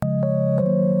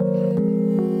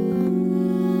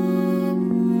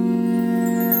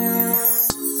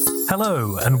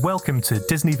Hello, and welcome to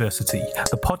Disneyversity,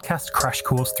 the podcast crash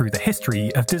course through the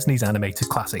history of Disney's animated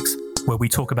classics, where we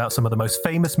talk about some of the most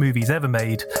famous movies ever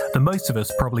made that most of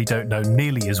us probably don't know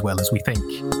nearly as well as we think.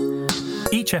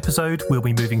 Each episode, we'll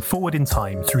be moving forward in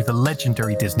time through the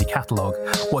legendary Disney catalogue,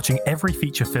 watching every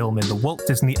feature film in the Walt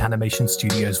Disney Animation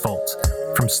Studios vault,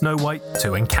 from Snow White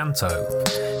to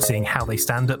Encanto, seeing how they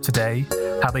stand up today,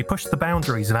 how they pushed the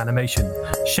boundaries of animation,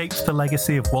 shaped the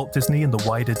legacy of Walt Disney and the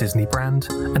wider Disney brand,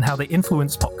 and how they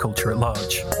influenced pop culture at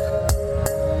large.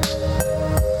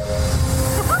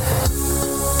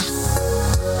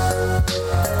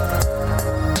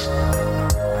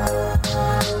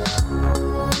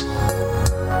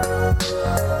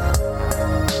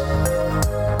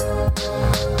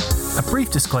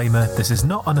 Disclaimer, this is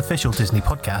not an official Disney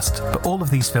podcast, but all of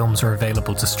these films are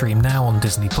available to stream now on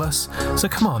Disney+, so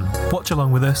come on, watch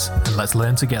along with us and let's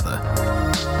learn together.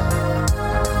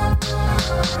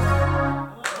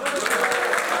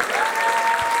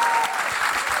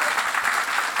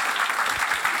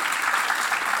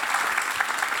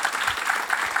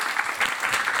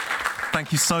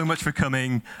 Thank you so much for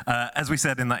coming. As we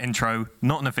said in that intro,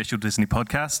 not an official Disney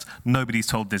podcast. Nobody's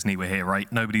told Disney we're here,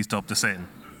 right? Nobody's dobbed us in.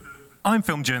 I'm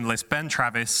film journalist Ben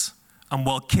Travis, and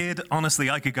while kid, honestly,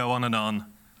 I could go on and on.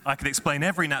 I could explain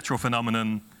every natural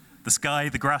phenomenon, the sky,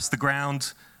 the grass, the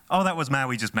ground. Oh, that was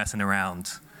Maui just messing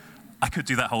around. I could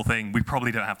do that whole thing. We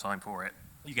probably don't have time for it.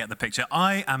 You get the picture.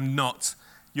 I am not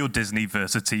your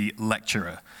Disneyversity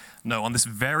lecturer. No, on this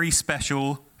very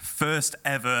special, first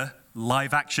ever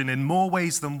live action in more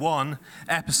ways than one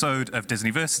episode of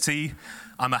Disneyversity,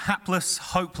 I'm a hapless,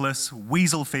 hopeless,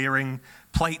 weasel-fearing,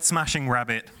 plate-smashing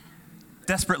rabbit,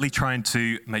 desperately trying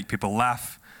to make people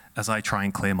laugh as I try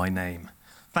and clear my name.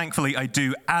 Thankfully, I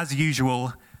do, as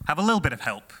usual, have a little bit of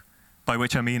help, by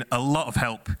which I mean a lot of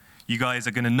help. You guys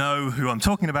are going to know who I'm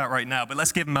talking about right now, but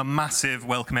let's give him a massive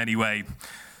welcome anyway.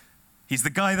 He's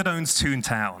the guy that owns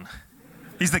Toontown.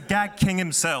 He's the gag king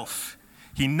himself.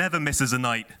 He never misses a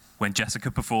night when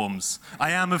Jessica performs. I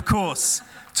am, of course,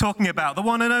 talking about the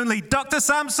one and only Dr.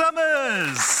 Sam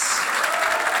Summers!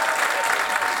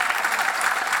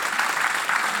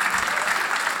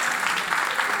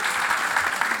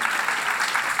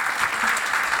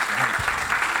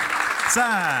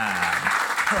 Sam.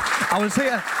 I was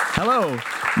here. Hello,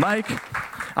 Mike.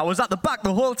 I was at the back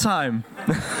the whole time.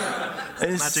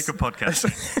 Magic of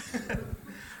podcasting.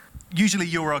 Usually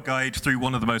you're our guide through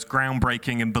one of the most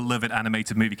groundbreaking and beloved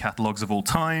animated movie catalogues of all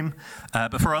time.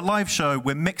 But for our live show,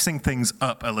 we're mixing things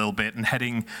up a little bit and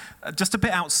heading just a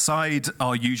bit outside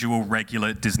our usual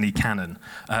regular Disney canon.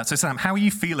 So Sam, how are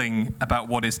you feeling about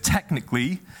what is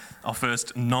technically our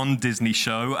first non-Disney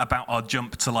show, about our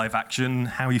jump to live action?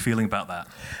 How are you feeling about that?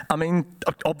 I mean,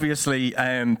 obviously,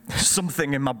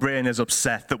 something in my brain is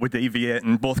upset that we're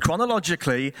deviating both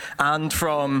chronologically and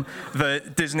from the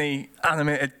Disney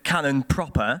animated canon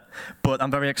proper, but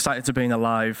I'm very excited to be in a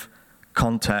live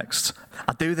context.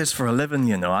 I do this for a living,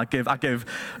 you know. I give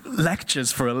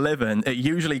lectures for a living. It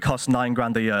usually costs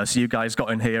 $9,000 a year, so you guys got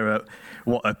in here at,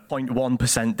 what, a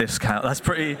 0.1% discount. That's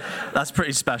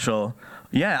pretty special.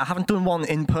 Yeah, I haven't done one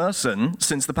in person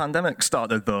since the pandemic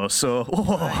started, though,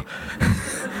 so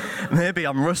maybe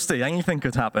I'm rusty. Anything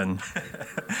could happen.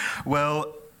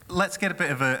 Well, let's get a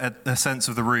bit of a sense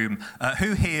of the room.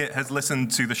 Who here has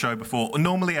listened to the show before?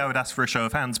 Normally I would ask for a show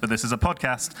of hands, but this is a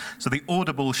podcast, so the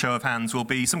audible show of hands will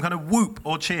be some kind of whoop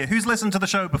or cheer. Who's listened to the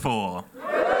show before?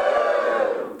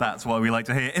 That's what we like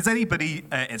to hear. Is anybody,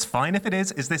 it's fine if it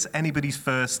is this anybody's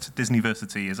first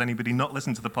Disneyversity? Has anybody not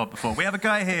listened to the pod before? We have a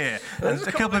guy here, and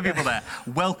a couple of people there.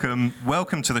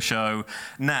 Welcome to the show.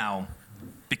 Now,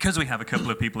 because we have a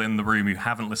couple of people in the room who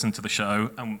haven't listened to the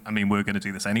show, and I mean, we're going to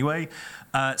do this anyway,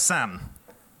 Sam,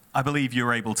 I believe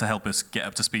you're able to help us get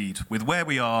up to speed with where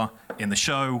we are in the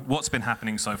show, what's been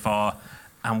happening so far,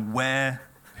 and where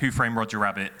Who Framed Roger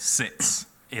Rabbit sits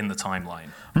in the timeline.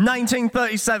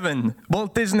 1937,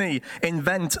 Walt Disney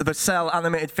invent the cell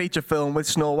animated feature film with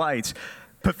Snow White.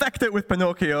 Perfect it with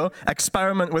Pinocchio,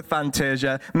 experiment with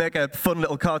Fantasia, make a fun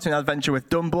little cartoon adventure with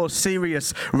Dumbo,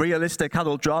 serious, realistic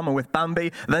adult drama with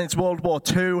Bambi. Then it's World War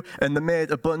II, and they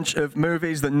made a bunch of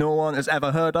movies that no one has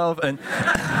ever heard of, and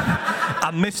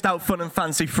I missed out Fun and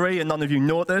Fancy Free, and none of you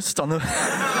noticed.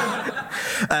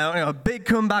 A big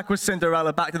comeback with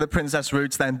Cinderella, back to the princess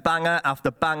roots, then banger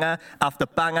after banger after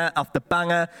banger after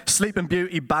banger. Sleeping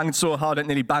Beauty banged so hard it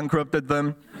nearly bankrupted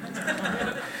them.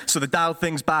 So they dialed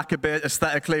things back a bit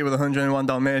aesthetically with 101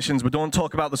 Dalmatians, but don't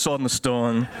talk about The Sword and the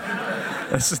Stone.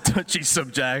 It's a touchy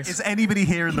subject. Is anybody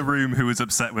here in the room who was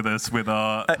upset with us with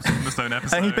our Stone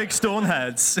episode? Any big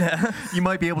stoneheads? Yeah. You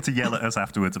might be able to yell at us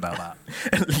afterwards about that.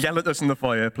 Yell at us in the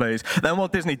foyer, please. Then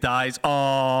Walt Disney dies.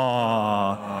 But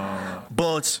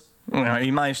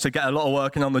he managed to get a lot of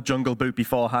working on The Jungle Book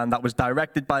beforehand. That was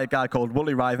directed by a guy called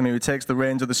Woolley Reitherman, who takes the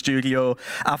reins of the studio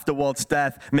after Walt's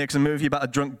death, makes a movie about a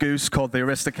drunk goose called The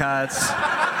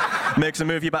Aristocats, makes a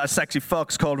movie about a sexy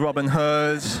fox called Robin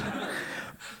Hood,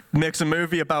 makes a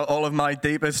movie about all of my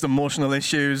deepest emotional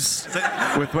issues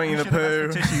with Winnie the Pooh.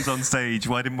 Tissues on stage.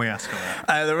 Why didn't we ask for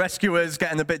that? The Rescuers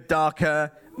getting a bit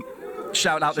darker.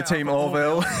 Shout out to Team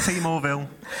Orville. Team Orville.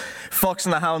 Fox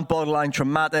and the Hound, borderline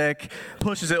traumatic,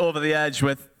 pushes it over the edge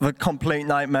with the complete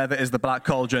nightmare that is The Black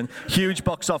Cauldron. Huge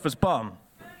box office bomb.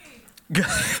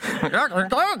 Munchings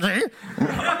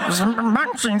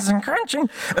and crunching.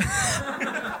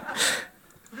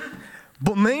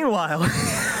 But meanwhile,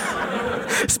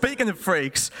 speaking of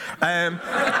freaks, a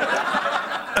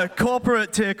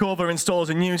corporate takeover installs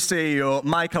a new CEO,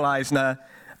 Michael Eisner.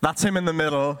 That's him in the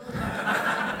middle,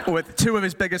 with two of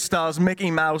his biggest stars, Mickey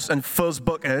Mouse and Fuzz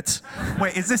Bucket.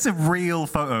 Wait, is this a real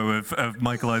photo of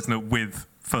Michael Eisner with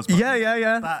Fuzz Bucket?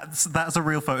 Yeah. That's a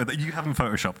real photo. That you haven't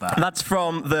photoshopped that. That's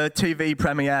from the TV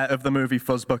premiere of the movie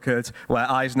Fuzz Bucket, where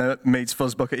Eisner meets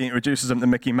Fuzz Bucket. He introduces him to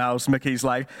Mickey Mouse. Mickey's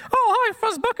like, "Oh, hi,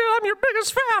 Fuzz Bucket. I'm your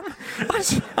biggest fan.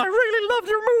 I really love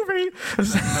your movie."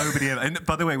 Nobody ever. And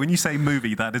by the way, when you say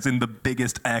movie, that is in the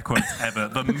biggest air quotes ever.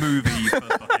 The movie Fuzz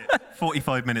Bucket.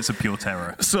 45 minutes of pure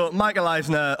terror. So Michael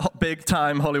Eisner,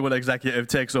 big-time Hollywood executive,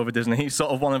 takes over Disney. He's sort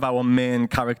of one of our main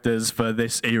characters for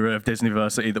this era of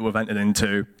Disneyversity that we've entered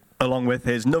into, along with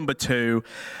his number 2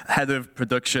 head of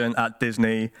production at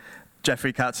Disney,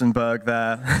 Jeffrey Katzenberg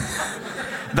there.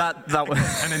 That was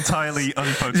an entirely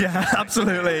unphotographed. Yeah,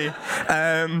 absolutely.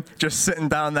 Just sitting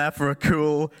down there for a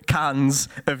cool cans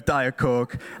of Diet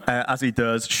Coke, as he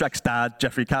does. Shrek's dad,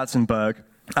 Jeffrey Katzenberg.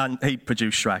 And he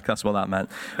produced Shrek, that's what that meant.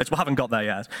 We haven't got there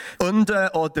yet. Under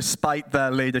or despite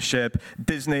their leadership,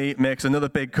 Disney makes another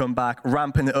big comeback,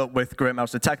 ramping it up with Great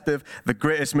Mouse Detective, the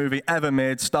greatest movie ever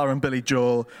made, starring Billy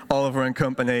Joel, Oliver and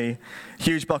Company.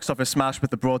 Huge box office smash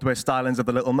with the Broadway stylings of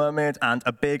The Little Mermaid, and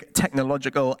a big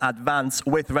technological advance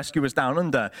with Rescuers Down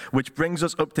Under, which brings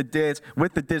us up to date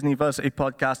with the Disneyversity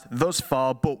podcast thus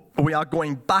far, but we are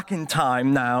going back in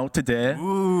time now today.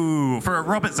 Ooh, for a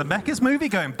Robert Zemeckis movie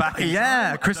going back in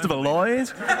time? Christopher Lloyd.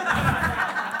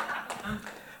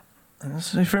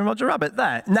 From Roger Rabbit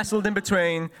there. Nestled in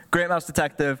between Great Mouse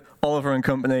Detective, Oliver and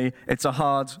Company. It's a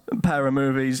hard pair of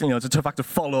movies. It's a tough act to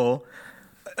follow.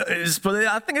 But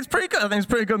I think it's pretty good. I think it's a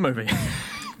pretty good movie.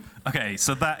 Okay,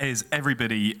 so that is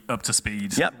everybody up to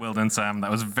speed. Yep. Well done, Sam. That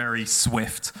was very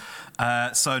swift.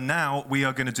 So now we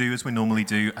are going to do as we normally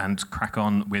do and crack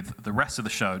on with the rest of the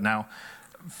show. Now,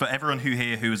 for everyone who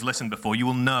has listened before, you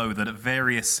will know that at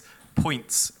various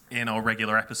points in our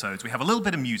regular episodes, we have a little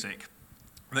bit of music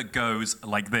that goes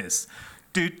like this.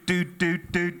 Do, do, do,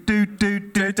 do, do, do,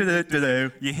 do, do,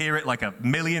 do. You hear it like a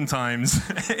million times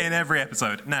in every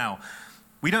episode. Now,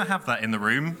 we don't have that in the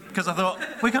room, because I thought,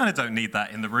 we kind of don't need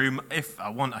that in the room. If I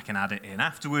want, I can add it in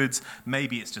afterwards.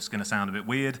 Maybe it's just going to sound a bit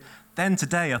weird. Then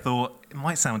today, I thought, it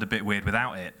might sound a bit weird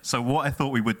without it. So what I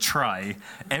thought we would try,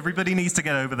 everybody needs to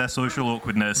get over their social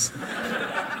awkwardness.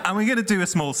 And we're going to do a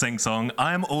small sing-song.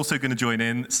 I am also going to join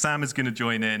in. Sam is going to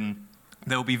join in.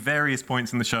 There will be various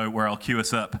points in the show where I'll cue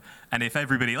us up. And if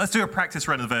everybody... Let's do a practice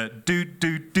run of a do,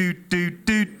 do, do, do,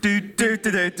 do, do, do, do,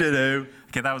 do, do.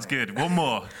 Okay, that was good. One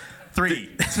more.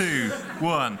 3, 2,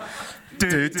 1.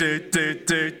 Do, do, do, do,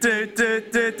 do, do,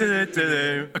 do, do,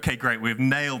 do. Okay, great. We've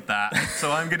nailed that. So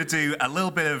I'm going to do a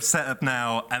little bit of setup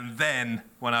now, and then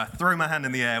when I throw my hand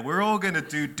in the air, we're all going to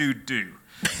do, do, do.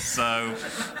 So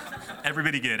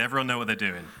everybody good? Everyone know what they're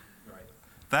doing? Right.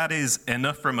 That is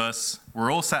enough from us. We're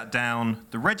all sat down.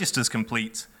 The register's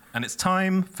complete, and it's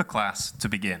time for class to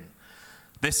begin.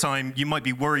 This time, you might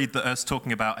be worried that us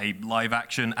talking about a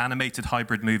live-action animated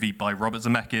hybrid movie by Robert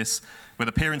Zemeckis with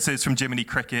appearances from Jiminy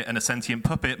Cricket and a sentient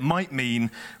puppet might mean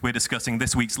we're discussing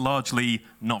this week's largely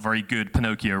not very good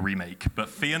Pinocchio remake. But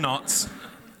fear not,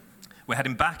 we're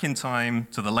heading back in time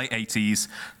to the late 80s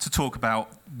to talk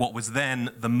about what was then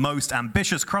the most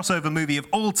ambitious crossover movie of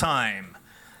all time,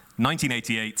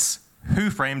 1988's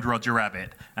Who Framed Roger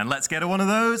Rabbit? And let's get to one of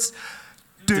those.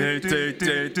 Hey,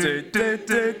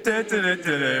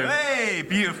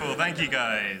 beautiful. Thank you,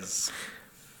 guys.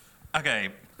 Okay,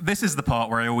 this is the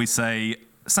part where I always say,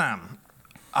 Sam,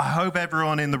 I hope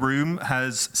everyone in the room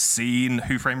has seen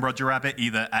Who Framed Roger Rabbit,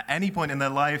 either at any point in their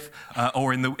life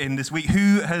or in this week.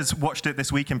 Who has watched it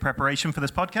this week in preparation for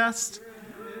this podcast?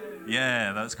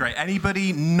 Yeah, that's great.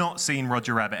 Anybody not seen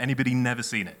Roger Rabbit? Anybody never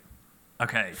seen it?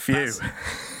 Okay. Few.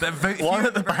 One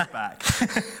at the back.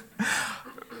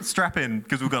 Strap in,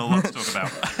 because we've got a lot to talk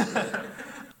about.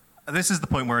 This is the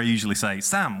point where I usually say,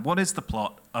 Sam, what is the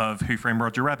plot of Who Framed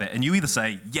Roger Rabbit? And you either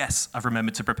say, yes, I've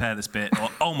remembered to prepare this bit, or,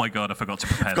 oh my God, I forgot to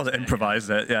prepare this bit. Got to improvise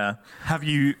it, yeah. Have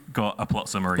you got a plot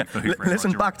summary for Who Framed Roger Rabbit?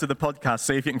 Listen back to the podcast,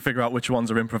 see if you can figure out which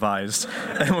ones are improvised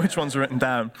and which ones are written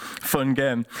down. Fun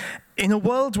game. In a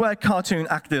world where cartoon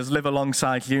actors live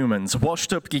alongside humans,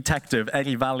 washed-up detective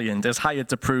Eddie Valiant is hired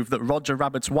to prove that Roger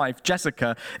Rabbit's wife,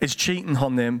 Jessica, is cheating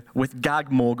on him with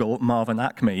gag mogul Marvin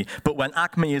Acme. But when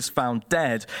Acme is found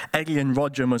dead, Eddie and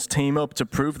Roger must team up to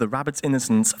prove the rabbit's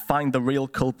innocence, find the real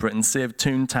culprit, and save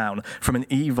Toontown from an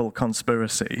evil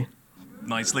conspiracy.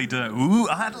 Nicely done. Ooh,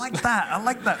 I like that. I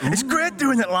like that. Ooh. It's great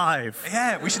doing it live.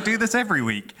 Yeah, we should do this every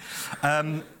week.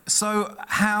 So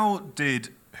how did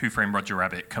Who Framed Roger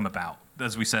Rabbit come about?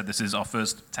 As we said, this is our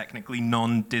first technically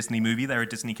non-Disney movie. There are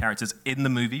Disney characters in the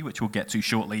movie, which we'll get to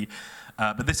shortly.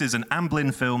 But this is an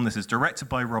Amblin film. This is directed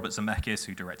by Robert Zemeckis,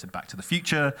 who directed Back to the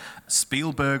Future.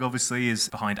 Spielberg, obviously, is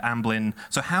behind Amblin.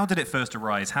 So how did it first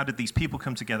arise? How did these people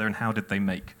come together, and how did they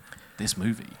make this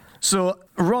movie? So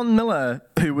Ron Miller,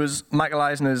 who was Michael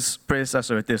Eisner's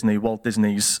predecessor at Disney, Walt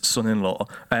Disney's son-in-law,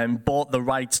 bought the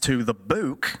rights to the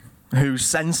book, who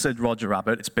censored Roger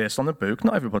Rabbit. It's based on a book.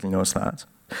 Not everybody knows that.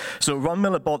 So Ron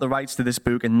Miller bought the rights to this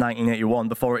book in 1981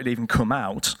 before it had even come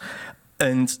out.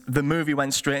 And the movie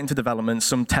went straight into development.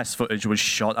 Some test footage was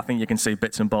shot. I think you can see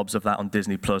bits and bobs of that on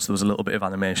Disney+. There was a little bit of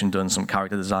animation done, some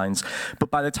character designs. But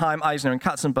by the time Eisner and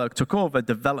Katzenberg took over,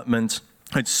 development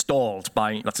had stalled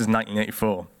by, that's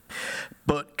 1984.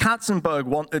 But Katzenberg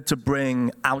wanted to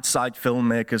bring outside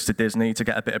filmmakers to Disney to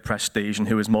get a bit of prestige, and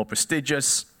who was more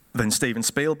prestigious than Steven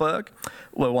Spielberg,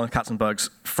 well, one of Katzenberg's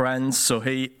friends. So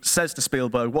he says to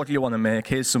Spielberg, what do you want to make?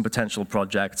 Here's some potential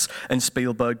projects. And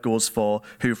Spielberg goes for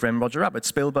Who Framed Roger Rabbit.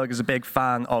 Spielberg is a big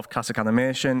fan of classic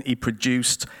animation. He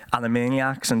produced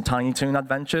Animaniacs and Tiny Toon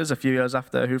Adventures a few years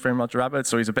after Who Framed Roger Rabbit,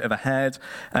 so he's a bit of a head,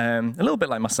 a little bit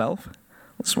like myself.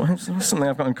 That's something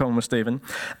I've got in common with Steven.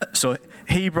 So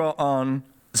he brought on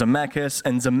Zemeckis,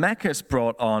 and Zemeckis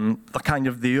brought on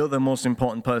the other most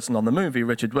important person on the movie,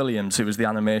 Richard Williams, who was the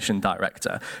animation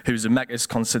director, who Zemeckis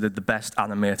considered the best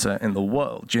animator in the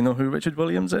world. Do you know who Richard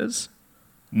Williams is?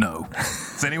 No.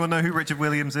 Does anyone know who Richard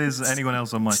Williams is? Anyone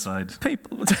else on my side?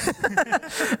 People.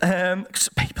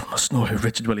 People must know who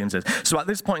Richard Williams is. So at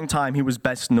this point in time, he was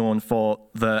best known for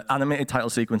the animated title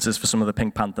sequences for some of the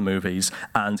Pink Panther movies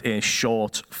and a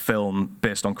short film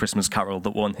based on Christmas Carol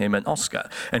that won him an Oscar.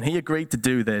 And he agreed to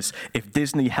do this if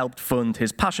Disney helped fund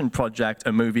his passion project,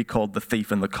 a movie called The Thief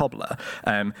and the Cobbler.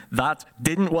 That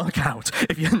didn't work out.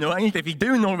 If you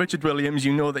do know Richard Williams,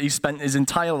 you know that he spent his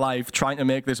entire life trying to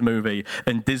make this movie,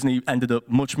 and Disney ended up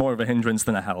much more of a hindrance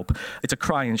than a help. It's a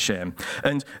crying shame.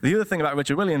 And the other thing about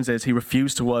Richard Williams is he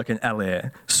refused to work in LA.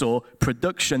 So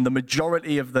production, the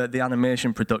majority of the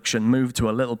animation production moved to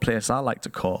a little place I like to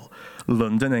call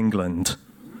London, England.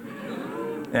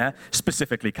 Yeah,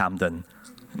 specifically Camden.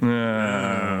 Don't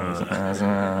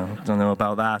know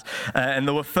about that. And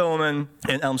they were filming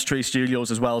in Elm Tree Studios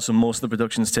as well, so most of the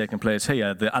production's taking place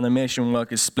here. The animation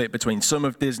work is split between some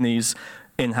of Disney's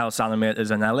in-house animators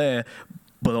in LA,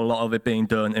 but a lot of it being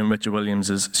done in Richard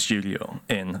Williams' studio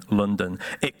in London.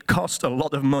 It cost a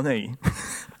lot of money.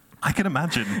 I can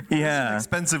imagine. Yeah. It's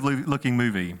an expensive-looking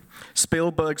movie.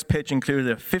 Spielberg's pitch included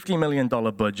a $50 million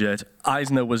budget.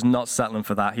 Eisner was not settling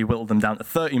for that. He whittled them down to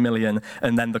 $30 million,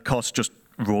 and then the cost just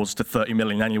rose to $30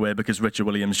 million anyway because Richard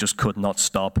Williams just could not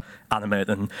stop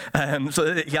animating.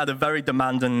 So he had a very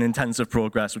demanding and intensive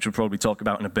progress, which we'll probably talk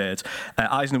about in a bit.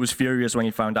 Eisner was furious when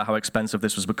he found out how expensive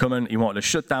this was becoming. He wanted to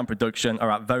shut down production, or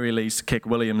at very least kick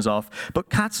Williams off. But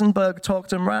Katzenberg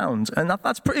talked him round, and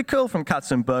that's pretty cool from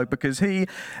Katzenberg because he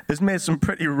has made some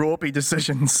pretty ropey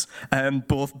decisions,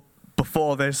 both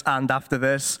before this and after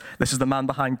this. This is the man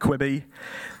behind Quibi.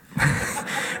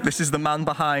 This is the man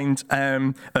behind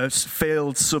a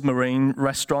failed submarine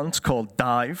restaurant called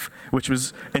Dive, which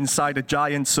was inside a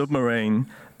giant submarine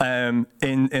in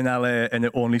LA, and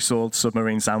it only sold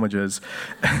submarine sandwiches.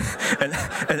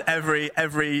 and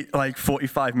every like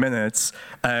 45 minutes,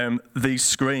 these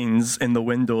screens in the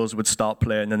windows would start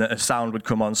playing, and a sound would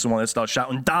come on. Someone would start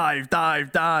shouting, "Dive,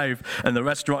 dive, dive!" And the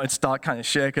restaurant would start kind of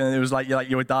shaking, and it was like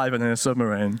you were diving in a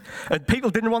submarine. And people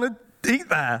didn't want to eat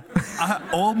there.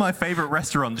 All my favorite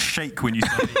restaurants shake when you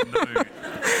start eating the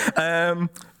food.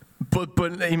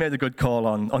 But he made a good call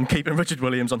on keeping Richard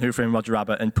Williams on Who Framed Roger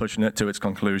Rabbit and pushing it to its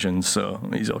conclusions, so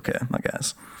he's okay, I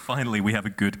guess. Finally, we have a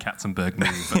good Katzenberg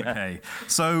move. Okay.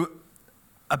 So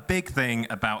a big thing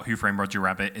about Who Framed Roger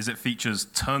Rabbit is it features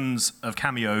tons of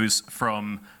cameos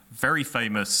from very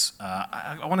famous,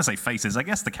 I want to say faces, I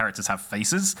guess the characters have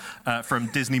faces, from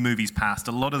Disney movies past.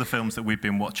 A lot of the films that we've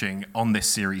been watching on this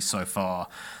series so far.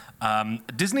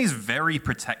 Disney is very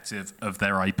protective of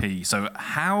their IP. So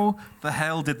how the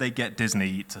hell did they get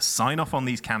Disney to sign off on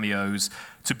these cameos,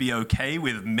 to be okay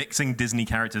with mixing Disney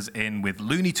characters in with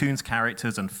Looney Tunes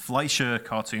characters and Fleischer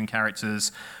cartoon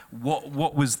characters?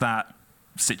 What was that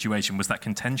situation? Was that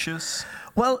contentious?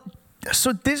 Well,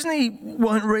 so Disney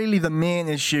weren't really the main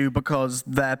issue because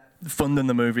they're funding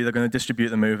the movie, they're going to distribute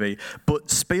the movie.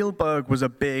 But Spielberg was a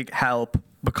big help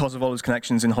because of all his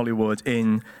connections in Hollywood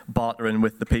in bartering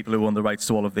with the people who own the rights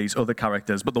to all of these other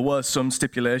characters. But there were some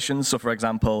stipulations. So, for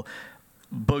example,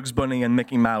 Bugs Bunny and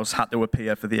Mickey Mouse had to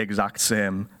appear for the exact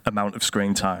same amount of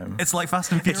screen time. It's like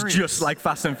Fast and Furious. It's just like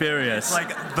Fast and Furious.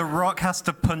 Like The Rock has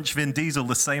to punch Vin Diesel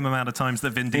the same amount of times that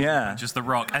Vin Diesel punches The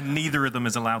Rock, and neither of them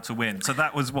is allowed to win. So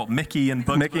that was what, Mickey and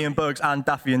Bugs? Mickey and Bugs and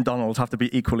Daffy and Donald have to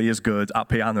be equally as good at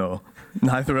piano.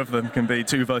 Neither of them can be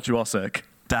too virtuosic.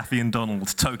 Daffy and Donald,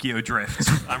 Tokyo Drift.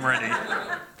 I'm ready.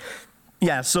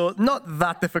 Yeah, so not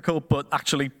that difficult, but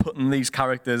actually putting these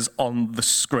characters on the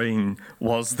screen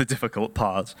was the difficult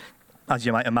part. As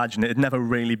you might imagine, it had never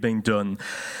really been done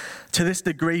to this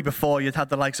degree before. You'd had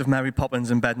the likes of Mary Poppins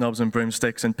and Bedknobs and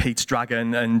Broomsticks and Pete's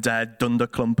Dragon and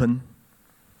Dunderklumpen.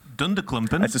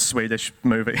 Dunderklumpen? It's a Swedish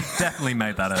movie. Definitely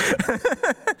made that up.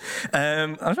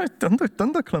 I was like,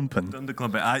 Dunderklumpen.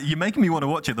 Dunderklumpen. You're making me want to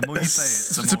watch it. The more you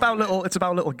say it, It's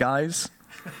about little guys.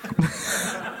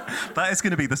 That is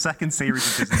going to be the second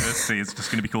series of Disneyversity. It's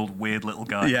just going to be called Weird Little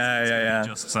Guys. Yeah.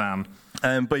 Just Sam.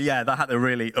 But yeah, they had to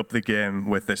really up the game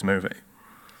with this movie.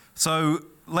 So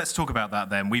let's talk about that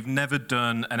then. We've never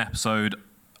done an episode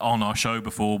on our show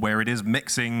before where it is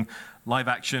mixing live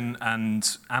action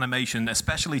and animation,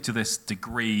 especially to this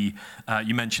degree.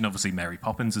 You mentioned, obviously, Mary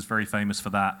Poppins is very famous for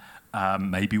that.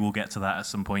 Maybe we'll get to that at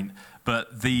some point.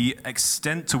 But the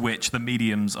extent to which the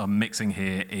mediums are mixing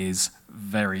here is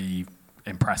very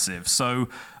impressive. So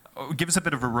give us a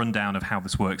bit of a rundown of how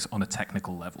this works on a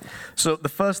technical level. So the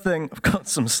first thing, I've got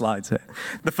some slides here.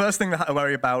 The first thing they had to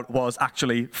worry about was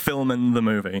actually filming the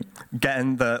movie,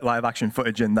 getting the live action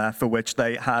footage in there, for which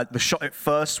they shot it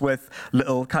first with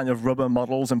little kind of rubber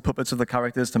models and puppets of the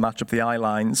characters to match up the eye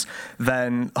lines.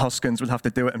 Then Hoskins would have to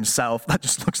do it himself. That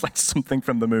just looks like something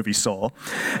from the movie Saw.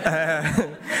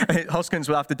 Hoskins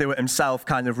would have to do it himself,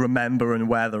 kind of remembering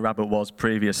where the rabbit was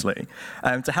previously.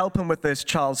 To help him with this,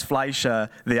 Charles Fleischer,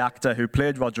 the actor who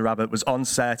played Roger Rabbit, was on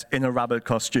set in a rabbit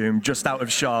costume, just out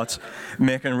of shot,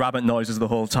 making rabbit noises the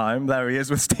whole time. There he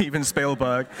is with Steven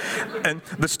Spielberg. And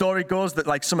the story goes that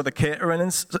like some of the catering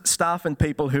and staff and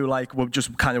people who like were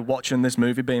just kind of watching this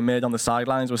movie being made on the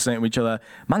sidelines were saying to each other,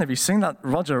 "Man, have you seen that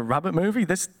Roger Rabbit movie?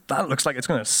 That looks like it's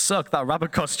going to suck. That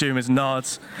rabbit costume is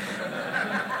not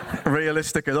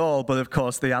realistic at all." But of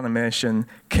course the animation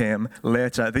came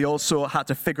later. They also had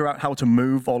to figure out how to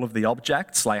move all of the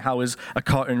objects, like how is a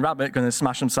cartoon rabbit going to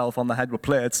smash himself on the head with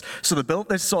plates. So they built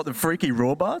this sort of freaky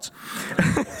robot.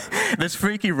 This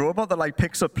freaky robot that like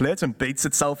picks up plates and beats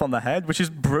itself on the head, which is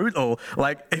brutal.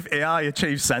 Like if AI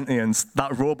achieves sentience,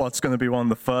 that robot's going to be one of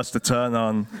the first to turn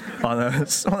on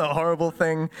a horrible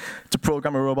thing to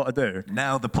program a robot to do.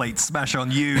 Now the plates smash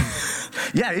on you.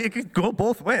 Yeah, it could go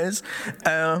both ways.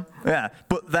 Yeah,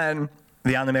 but then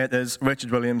the animators,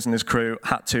 Richard Williams and his crew,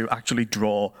 had to actually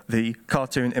draw the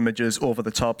cartoon images over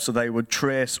the top, so they would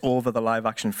trace over the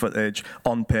live-action footage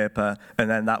on paper,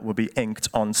 and then that would be inked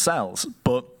on cells.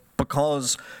 But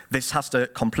because this has to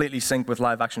completely sync with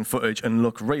live-action footage and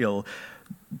look real,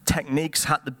 techniques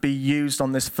had to be used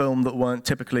on this film that weren't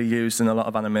typically used in a lot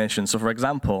of animation. So, for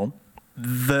example,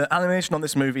 the animation on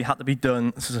this movie had to be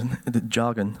done, this is a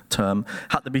jargon term,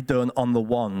 had to be done on the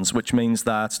ones, which means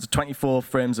that 24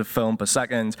 frames of film per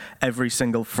second, every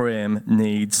single frame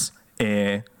needs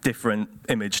a different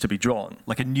image to be drawn.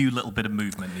 Like a new little bit of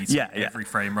movement needs every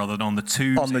frame rather than on the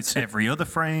twos, it's every other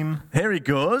frame. Here he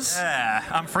goes. Yeah,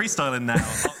 I'm freestyling now.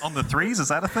 On the threes, is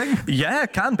that a thing? Yeah,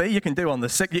 it can be. You can do on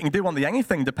the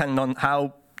anything depending on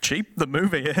how cheap the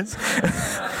movie is.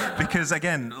 Because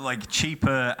again, like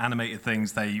cheaper animated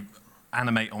things, they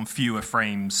animate on fewer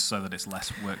frames so that it's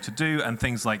less work to do, and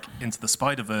things like Into the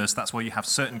Spider-Verse, that's where you have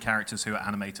certain characters who are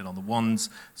animated on the ones,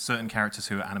 certain characters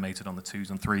who are animated on the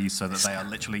twos and threes, so that they are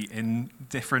literally in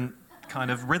different kind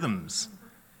of rhythms.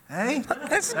 Hey?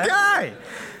 This guy!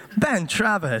 Ben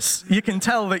Travis, you can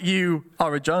tell that you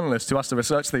are a journalist who has to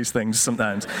research these things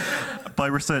sometimes. By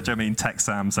research, I mean text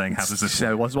Sam saying, how does this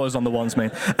So work? what was on the ones,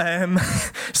 mate?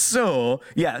 So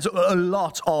a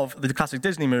lot of the classic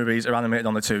Disney movies are animated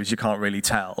on the twos. You can't really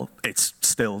tell. It's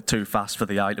still too fast for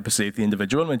the eye to perceive the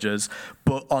individual images.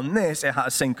 But on this, it had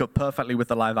to sync up perfectly with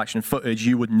the live-action footage.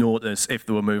 You would notice if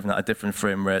they were moving at a different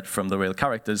frame rate from the real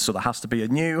characters. So there has to be a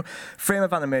new frame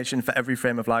of animation for every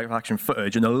frame of live-action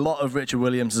footage. And a lot of Richard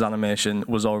Williams' animation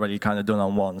was already kind of done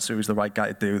on one, so he was the right guy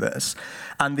to do this.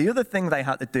 And the other thing they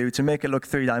had to do to make it look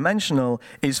three-dimensional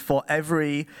is for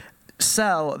every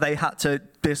cell, they had to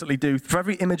basically do, for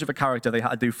every image of a character, they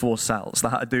had to do 4 cells. They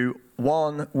had to do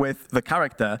one with the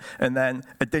character, and then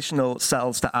additional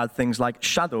cells to add things like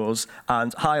shadows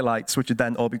and highlights, which would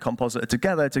then all be composited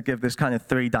together to give this kind of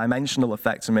three-dimensional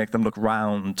effect, to make them look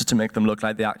round, to make them look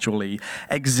like they actually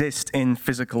exist in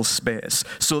physical space.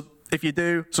 So if you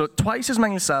do, so twice as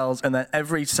many cells, and then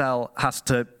every cell has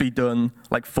to be done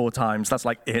like 4 times. That's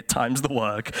like 8 times the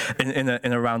work in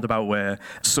a roundabout way.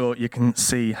 So you can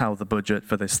see how the budget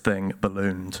for this thing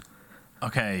ballooned.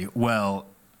 Okay, well,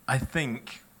 I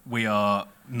think we are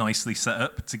nicely set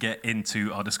up to get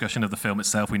into our discussion of the film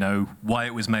itself. We know why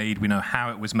it was made, we know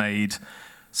how it was made.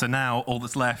 So now all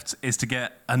that's left is to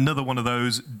get another one of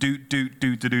those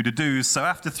do's. So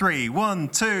after 3, 1,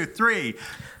 2, 3.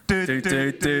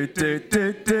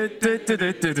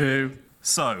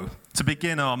 So, to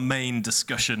begin our main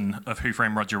discussion of Who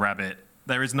Framed Roger Rabbit,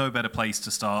 there is no better place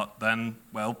to start than,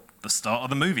 well, the start of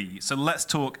the movie. So let's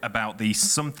talk about the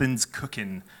Something's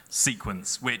Cooking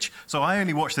sequence, so I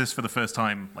only watched this for the first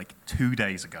time like 2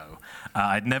 days ago.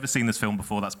 I'd never seen this film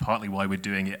before. That's partly why we're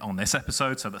doing it on this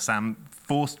episode, so that Sam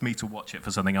forced me to watch it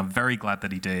for something. I'm very glad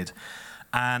that he did.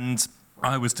 And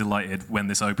I was delighted when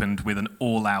this opened with an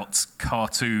all-out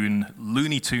cartoon,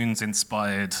 Looney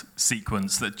Tunes-inspired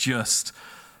sequence that just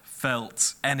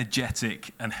felt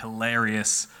energetic and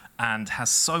hilarious and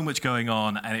has so much going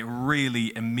on, and it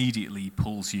really immediately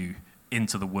pulls you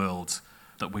into the world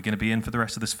that we're going to be in for the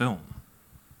rest of this film.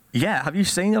 Yeah, have you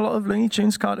seen a lot of Looney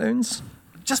Tunes cartoons?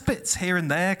 Just bits here and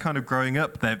there, kind of growing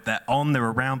up. They're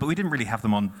around, but we didn't really have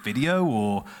them on video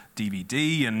or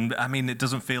DVD. And I mean, it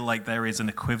doesn't feel like there is an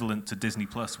equivalent to Disney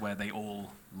Plus where they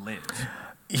all live.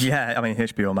 Yeah, I mean,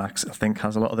 HBO Max, I think,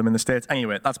 has a lot of them in the States.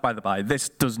 Anyway, that's by the by. This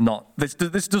does not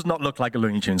look like a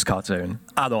Looney Tunes cartoon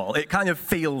at all. It kind of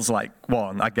feels like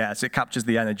one, I guess. It captures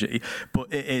the energy,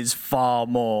 but it is far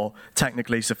more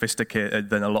technically sophisticated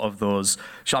than a lot of those.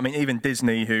 I mean, even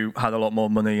Disney, who had a lot more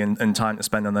money and time to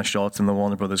spend on their shorts than the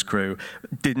Warner Brothers crew,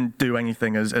 didn't do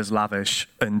anything as lavish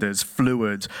and as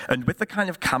fluid. And with the kind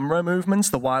of camera movements,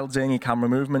 the wild, zany camera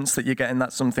movements that you get in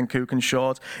that Something Cooking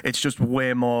short, it's just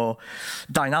way more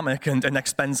dynamic and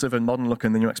expensive and modern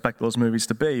looking than you expect those movies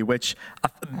to be, which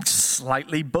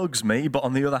slightly bugs me, but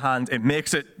on the other hand, it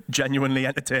makes it genuinely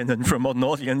entertaining for a modern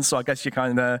audience, so I guess you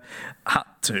kind of had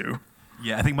to.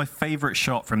 Yeah, I think my favorite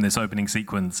shot from this opening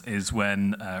sequence is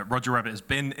when Roger Rabbit has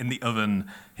been in the oven,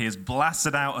 he is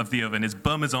blasted out of the oven, his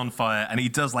bum is on fire, and he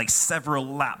does like several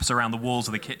laps around the walls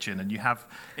of the kitchen, and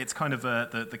it's kind of,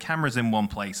 the camera's in one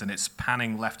place, and it's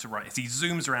panning left to right as he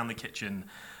zooms around the kitchen.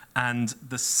 And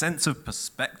the sense of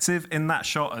perspective in that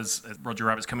shot as Roger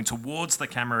Rabbit's coming towards the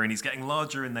camera and he's getting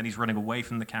larger and then he's running away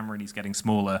from the camera and he's getting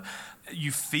smaller.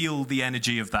 You feel the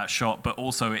energy of that shot, but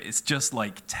also it's just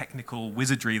like technical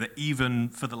wizardry that even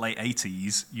for the late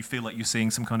 80s, you feel like you're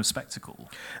seeing some kind of spectacle.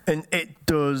 And it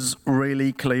does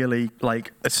really clearly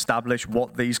like establish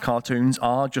what these cartoons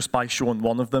are just by showing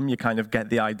one of them. You kind of get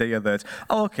the idea that,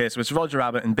 oh, okay, so it's Roger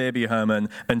Rabbit and Baby Herman,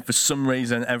 and for some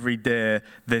reason every day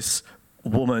this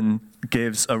woman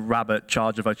gives a rabbit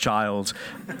charge of a child,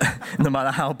 no matter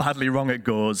how badly wrong it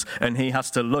goes, and he has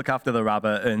to look after the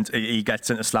rabbit, and he gets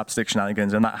into slapstick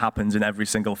shenanigans, and that happens in every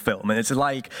single film. And it's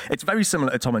very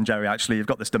similar to Tom and Jerry, actually. You've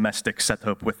got this domestic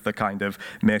setup with the kind of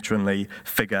matronly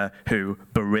figure who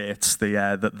berates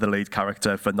the lead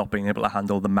character for not being able to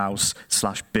handle the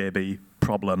mouse/baby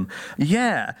problem.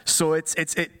 Yeah, so it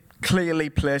clearly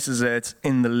places it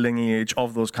in the lineage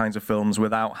of those kinds of films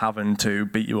without having to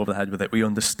beat you over the head with it. We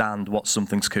understand what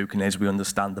Something's Cooking is. We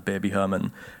understand the Baby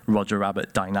Herman, Roger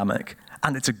Rabbit dynamic.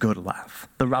 And it's a good laugh.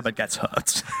 The rabbit gets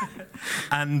hurt.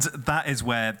 And that is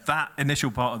where that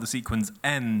initial part of the sequence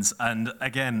ends. And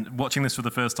again, watching this for the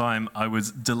first time, I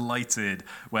was delighted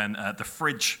when the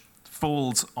fridge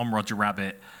falls on Roger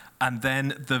Rabbit. And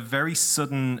then the very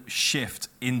sudden shift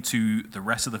into the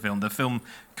rest of the film. The film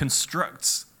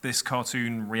constructs this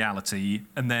cartoon reality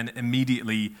and then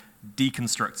immediately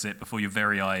deconstructs it before your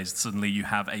very eyes. Suddenly you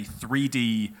have a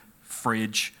 3D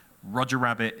fridge. Roger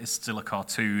Rabbit is still a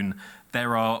cartoon.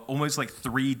 There are almost like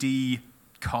 3D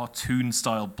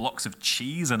cartoon-style blocks of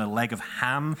cheese and a leg of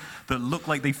ham that look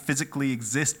like they physically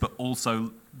exist, but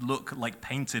also look like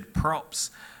painted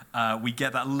props. We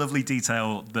get that lovely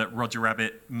detail that Roger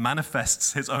Rabbit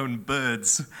manifests his own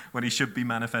birds when he should be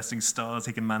manifesting stars.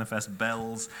 He can manifest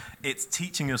bells. It's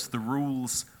teaching us the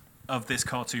rules of this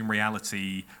cartoon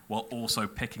reality while also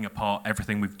picking apart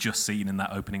everything we've just seen in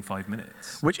that opening 5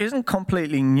 minutes. Which isn't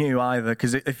completely new either,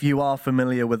 because if you are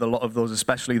familiar with a lot of those,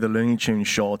 especially the Looney Tunes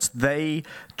shorts, they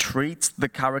treat the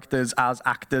characters as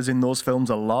actors in those films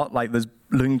a lot. Like there's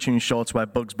Looney Tunes shorts where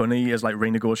Bugs Bunny is like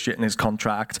renegotiating his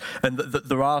contract, and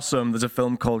there's a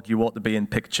film called You Ought to Be in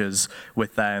Pictures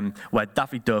with where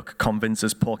Daffy Duck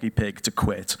convinces Porky Pig to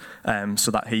quit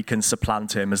so that he can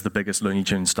supplant him as the biggest Looney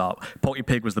Tunes star. Porky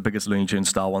Pig was the biggest Looney Tunes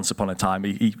star once upon a time.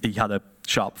 He had a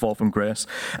sharp fall from grace,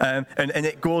 and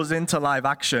it goes into live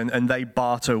action, and they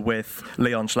barter with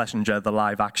Leon Schlesinger, the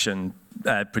live action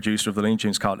producer of the Looney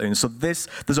Tunes cartoons. So there's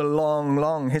a long,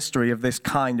 long history of this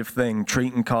kind of thing,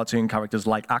 treating cartoon characters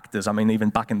like actors. I mean, even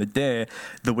back in the day,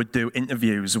 they would do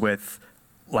interviews with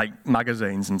like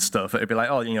magazines and stuff. It'd be like,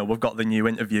 oh, we've got the new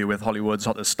interview with Hollywood's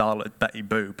hottest starlet, Betty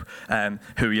Boop.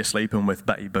 Who are you sleeping with,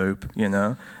 Betty Boop?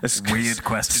 It's a weird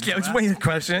question. Yeah, it's a weird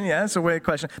question. Yeah, it's a weird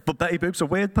question. But Betty Boop's a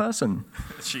weird person.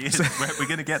 She is. We're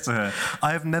going to get to her.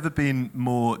 I have never been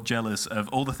more jealous of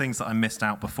all the things that I missed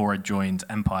out before I joined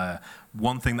Empire.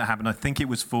 One thing that happened, I think it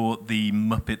was for the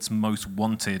Muppets Most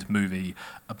Wanted movie.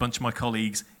 A bunch of my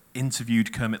colleagues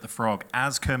interviewed Kermit the Frog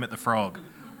as Kermit the Frog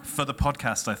for the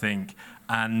podcast, I think.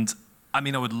 And I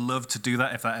mean, I would love to do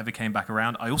that if that ever came back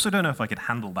around. I also don't know if I could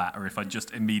handle that or if I'd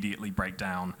just immediately break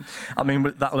down. I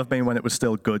mean, that'll have been when it was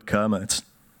still good Kermit.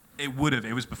 It would have.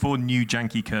 It was before new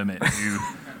janky Kermit, who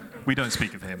we don't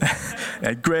speak of him.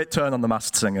 Yeah, great turn on The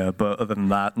Masked Singer, but other than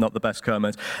that, not the best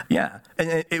Kermit. Yeah,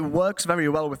 and it works very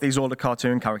well with these older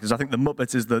cartoon characters. I think the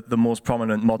Muppets is the most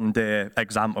prominent modern-day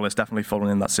example. It's definitely fallen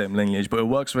in that same lineage, but it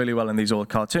works really well in these old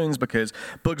cartoons because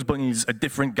Bugs Bunny's a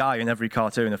different guy in every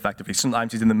cartoon, effectively.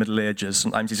 Sometimes he's in the Middle Ages,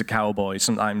 sometimes he's a cowboy,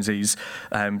 sometimes he's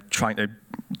trying to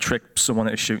trick someone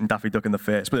into shooting Daffy Duck in the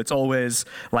face, but it's always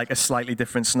like a slightly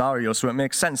different scenario, so it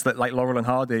makes sense that like Laurel and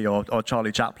Hardy or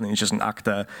Charlie Chaplin is just an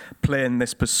actor playing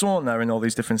this persona in all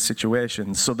these different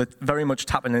situations, so they're very much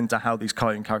tapping into how these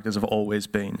cartoon characters have always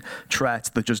been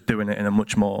treated. They're just doing it in a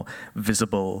much more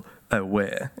visible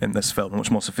way in this film, a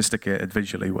much more sophisticated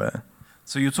visually way.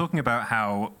 So you're talking about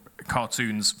how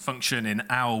cartoons function in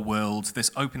our world.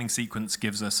 This opening sequence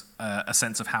gives us a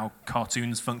sense of how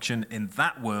cartoons function in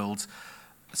that world.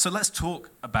 So let's talk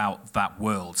about that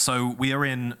world. So we are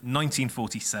in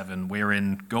 1947. We're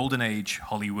in Golden Age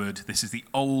Hollywood. This is the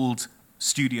old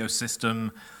studio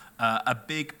system. A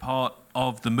big part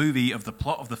of the movie, of the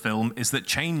plot of the film, is that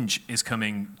change is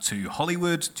coming to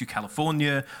Hollywood, to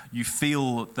California. You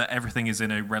feel that everything is in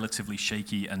a relatively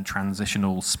shaky and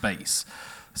transitional space.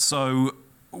 So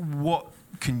what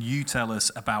can you tell us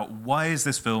about why is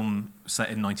this film set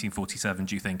in 1947,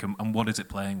 do you think, and what is it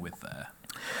playing with there?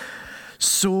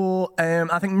 So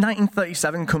I think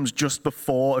 1937 comes just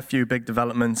before a few big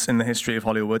developments in the history of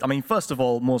Hollywood. I mean, first of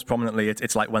all, most prominently,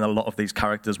 it's like when a lot of these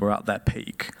characters were at their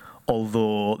peak.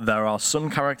 Although there are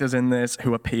some characters in this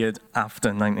who appeared after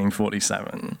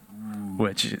 1947.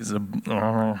 Which is I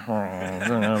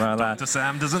don't know about that. Dr.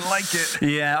 Sam doesn't like it.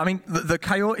 Yeah, I mean, the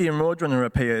Coyote and Roadrunner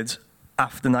appeared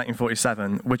after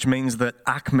 1947, which means that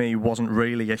Acme wasn't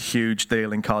really a huge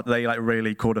deal in cartoons. They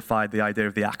really codified the idea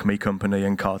of the Acme company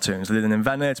in cartoons. They didn't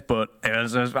invent it, but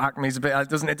Acme's a bit. It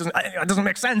doesn't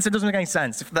make sense. It doesn't make any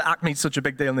sense if the Acme's such a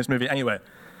big deal in this movie. Anyway,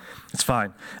 it's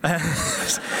fine.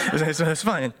 It's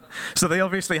fine. So they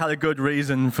obviously had a good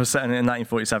reason for setting it in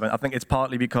 1947. I think it's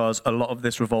partly because a lot of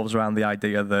this revolves around the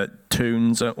idea that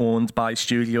toons are owned by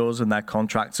studios and their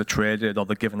contracts are traded or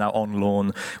they're given out on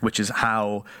loan, which is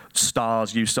how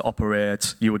stars used to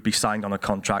operate. You would be signed on a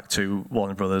contract to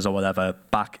Warner Brothers or whatever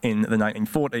back in the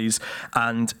 1940s,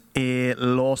 and a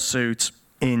lawsuit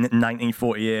in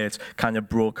 1948 kind of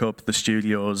broke up the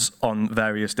studios on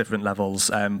various different levels,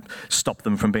 stopped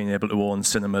them from being able to own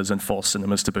cinemas and forced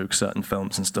cinemas to book certain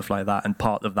films and stuff like that. And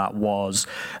part of that was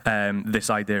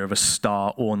this idea of a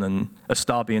star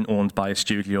being owned by a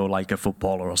studio, like a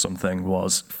footballer or something,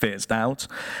 was phased out.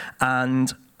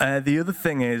 And the other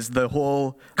thing is the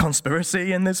whole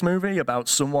conspiracy in this movie about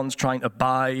someone's trying to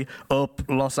buy up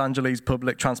Los Angeles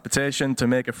public transportation to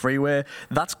make a freeway.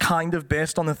 That's kind of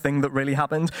based on a thing that really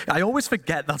happened. I always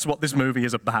forget that's what this movie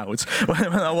is about.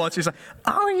 When I watch it, it's like,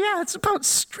 oh yeah, it's about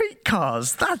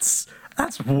streetcars. That's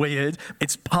That's weird.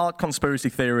 It's part conspiracy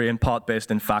theory and part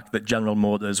based in fact that General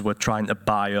Motors were trying to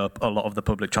buy up a lot of the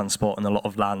public transport and a lot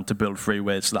of land to build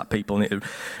freeways so that people need to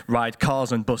ride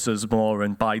cars and buses more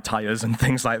and buy tyres and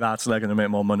things like that, so they're going to make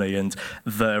more money. And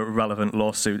the relevant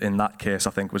lawsuit in that case, I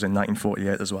think, was in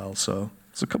 1948 as well. So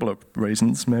it's a couple of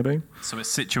reasons, maybe. So it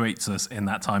situates us in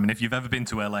that time. And if you've ever been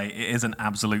to LA, it is an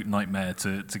absolute nightmare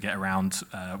to get around.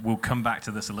 We'll come back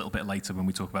to this a little bit later when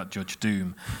we talk about Judge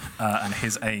Doom and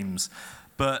his aims.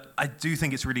 But I do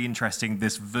think it's really interesting,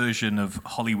 this version of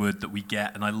Hollywood that we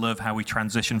get, and I love how we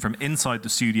transition from inside the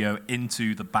studio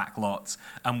into the backlot,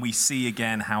 and we see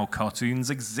again how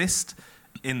cartoons exist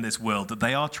in this world, that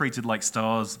they are treated like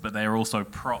stars, but they are also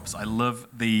props. I love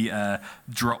the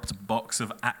dropped box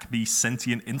of Acme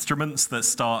sentient instruments that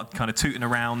start kind of tooting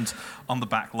around on the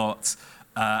backlot.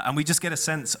 And we just get a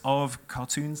sense of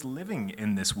cartoons living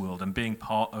in this world and being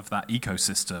part of that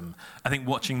ecosystem. I think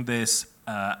watching this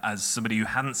as somebody who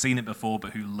hadn't seen it before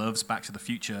but who loves Back to the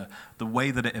Future, the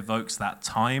way that it evokes that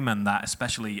time, and that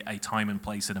especially a time and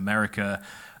place in America,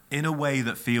 in a way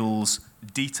that feels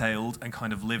detailed and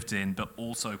kind of lived in, but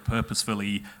also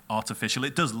purposefully artificial.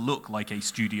 It does look like a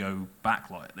studio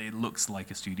backlight. It looks like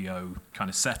a studio kind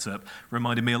of setup.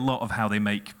 Reminded me a lot of how they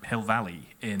make Hill Valley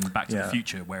in Back to the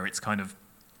Future, where it's kind of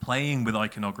playing with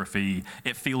iconography.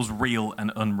 It feels real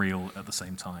and unreal at the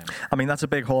same time. I mean, that's a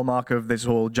big hallmark of this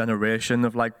whole generation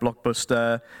of like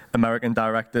blockbuster American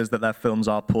directors, that their films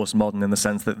are postmodern in the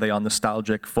sense that they are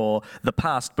nostalgic for the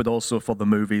past, but also for the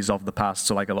movies of the past.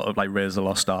 So like a lot of like Raiders of the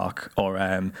Lost Ark or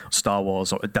Star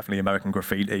Wars, or definitely American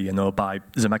Graffiti, you know, by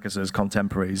Zemeckis'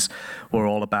 contemporaries, were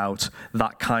all about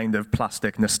that kind of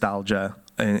plastic nostalgia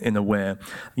in a way.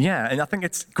 Yeah, and I think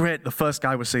it's great. The first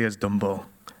guy we see is Dumbo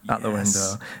out the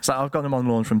window. So I've got him on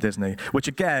loan from Disney, which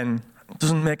again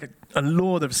doesn't make a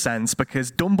load of sense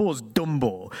because Dumbo's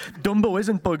Dumbo. Dumbo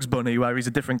isn't Bugs Bunny, where he's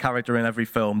a different character in every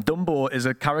film. Dumbo is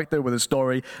a character with a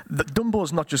story.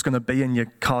 Dumbo's not just going to be in your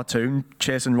cartoon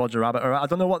chasing Roger Rabbit, or I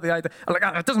don't know what the idea. Like,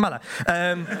 it doesn't matter.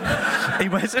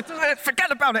 Forget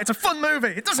about it. It's a fun movie.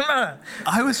 It doesn't matter.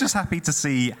 I was just happy to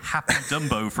see Happy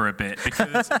Dumbo for a bit,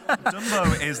 because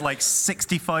Dumbo is like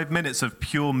 65 minutes of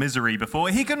pure misery before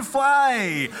he can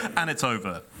fly, and it's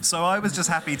over. So I was just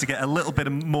happy to get a little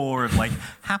bit more of like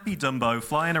Happy Dumbo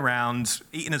flying around,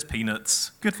 eating his peanuts.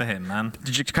 Good for him, man.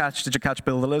 Did you catch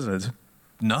Bill the Lizard?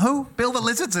 No, Bill the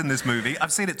Lizard's in this movie.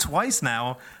 I've seen it twice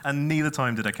now, and neither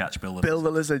time did I catch Bill the Lizard. Bill the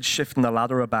Lizard shifting the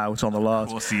ladder about on the lot. Of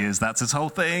course he is. That's his whole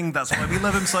thing. That's why we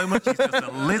love him so much. He's just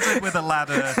a lizard with a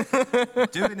ladder,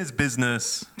 doing his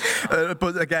business.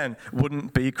 But again,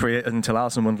 wouldn't be created until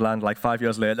Alice in Wonderland, like 5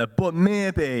 years later. But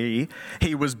maybe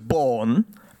he was born,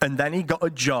 and then he got a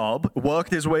job,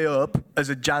 worked his way up as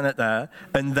a janitor,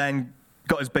 and then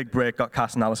got his big break, got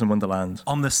cast in Alice in Wonderland.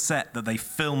 On the set that they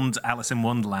filmed Alice in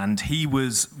Wonderland, he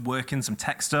was working some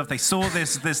tech stuff. They saw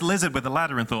this lizard with a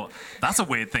ladder and thought, that's a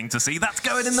weird thing to see. That's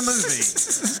going in the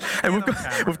movie. And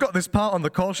we've got this part on the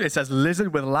call sheet. It says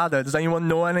lizard with ladder. Does anyone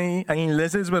know any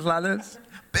lizards with ladders?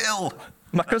 Bill!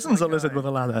 My cousin's a lizard with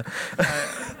a ladder.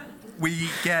 We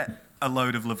get a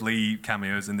load of lovely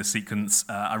cameos in this sequence.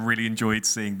 I really enjoyed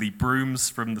seeing the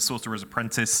brooms from the Sorcerer's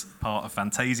Apprentice part of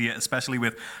Fantasia, especially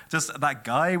with just that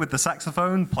guy with the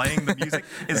saxophone playing the music.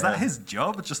 Is that his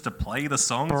job, just to play the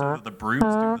songs, or do the brooms do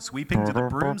the sweeping? Do the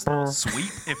brooms not sweep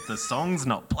if the song's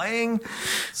not playing?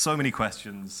 So many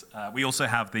questions. We also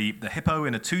have the hippo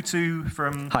in a tutu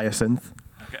from Hyacinth.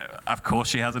 Okay, of course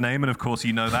she has a name, and of course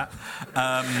you know that.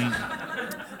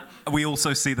 We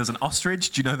also see there's an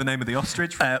ostrich. Do you know the name of the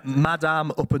ostrich?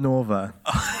 Madame Upanova.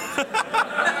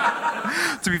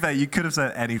 To be fair, you could have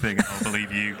said anything, and I'll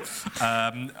believe you.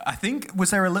 I think, was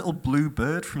there a little blue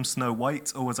bird from Snow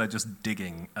White, or was I just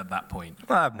digging at that point?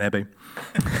 Maybe.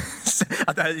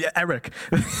 Eric.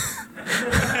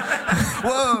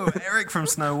 Whoa, Eric from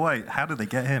Snow White. How did they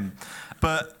get him?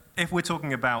 But if we're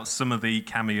talking about some of the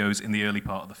cameos in the early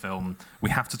part of the film, we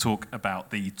have to talk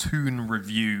about the Toon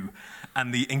Review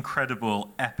and the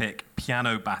incredible, epic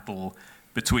piano battle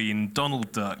between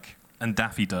Donald Duck and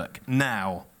Daffy Duck.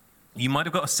 Now, you might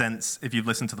have got a sense, if you've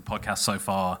listened to the podcast so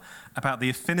far, about the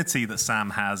affinity that Sam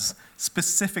has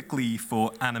specifically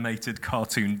for animated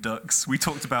cartoon ducks. We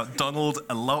talked about Donald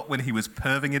a lot when he was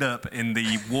perving it up in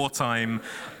the wartime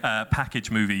package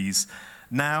movies.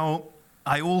 Now,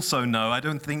 I also know, I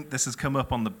don't think this has come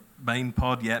up on the main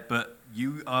pod yet, but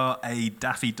you are a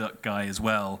Daffy Duck guy as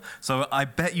well. So I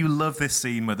bet you love this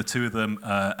scene where the two of them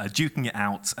are duking it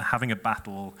out, having a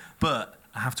battle. But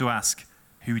I have to ask,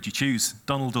 who would you choose,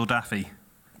 Donald or Daffy?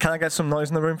 Can I get some noise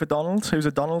in the room for Donald? Who's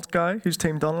a Donald guy? Who's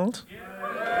Team Donald?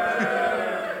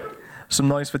 Yeah. Some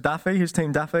noise for Daffy? Who's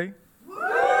Team Daffy?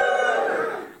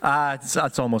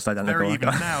 It's almost identical. Very even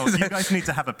now. You guys need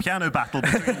to have a piano battle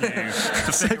between you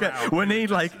to figure out. We need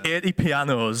like 80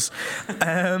 pianos.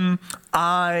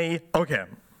 I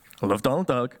love Donald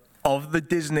Duck. Of the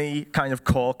Disney kind of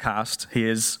core cast, he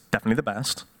is definitely the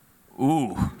best.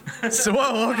 Ooh. So,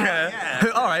 okay. Yeah.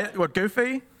 All right, what,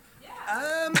 Goofy?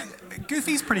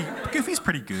 Goofy's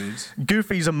pretty good.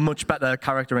 Goofy's a much better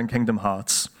character in Kingdom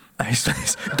Hearts.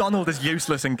 Donald is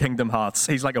useless in Kingdom Hearts.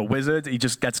 He's like a wizard. He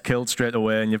just gets killed straight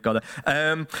away, and you've got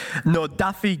to. No,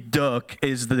 Daffy Duck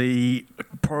is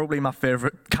probably my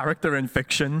favorite character in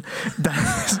fiction.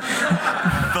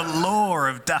 The lore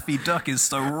of Daffy Duck is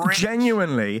so rich.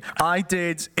 Genuinely, I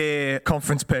did a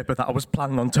conference paper that I was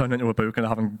planning on turning into a book, and I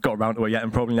haven't got around to it yet,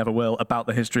 and probably never will, about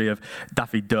the history of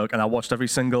Daffy Duck. And I watched every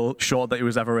single short that he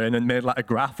was ever in, and made like a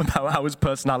graph about how his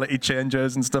personality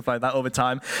changes and stuff like that over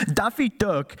time. Daffy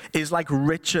Duck is like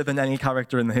richer than any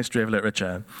character in the history of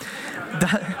literature.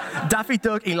 Daffy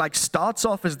Duck, he like starts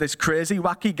off as this crazy,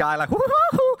 wacky guy, like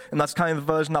woo-hoo-hoo, and that's kind of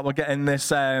the version that we'll get in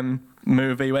this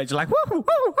movie where he's like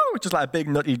woo-hoo-hoo-hoo, just like a big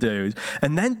nutty dude.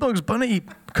 And then Bugs Bunny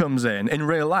comes in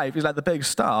real life. He's like the big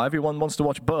star. Everyone wants to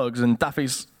watch Bugs, and Daffy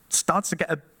starts to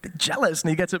get a bit jealous,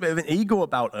 and he gets a bit of an ego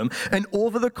about him. And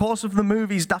over the course of the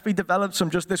movies, Daffy develops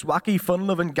from just this wacky,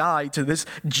 fun-loving guy to this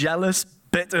jealous,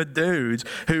 bitter dude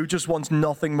who just wants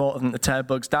nothing more than to tear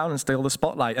Bugs down and steal the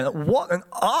spotlight. And what an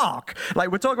arc!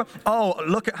 Like, we're talking about,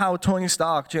 look at how Tony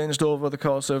Stark changed over the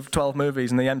course of 12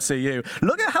 movies in the MCU.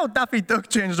 Look at how Daffy Duck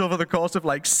changed over the course of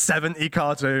like 70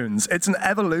 cartoons. It's an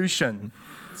evolution.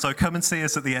 So come and see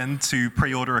us at the end to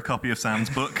pre-order a copy of Sam's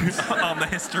book on the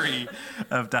history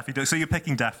of Daffy Duck. So you're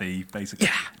picking Daffy, basically.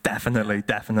 Yeah,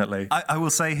 definitely. I will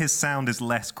say his sound is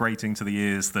less grating to the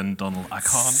ears than Donald. I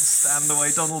can't stand the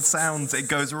way Donald sounds. It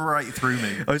goes right through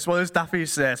me. It's one of those Daffy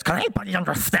says, "Can anybody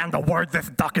understand the word this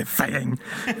duck is saying?"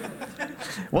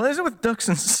 What is it with ducks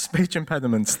and speech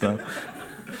impediments, though?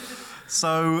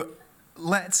 So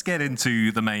let's get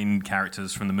into the main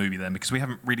characters from the movie then, because we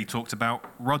haven't really talked about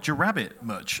Roger Rabbit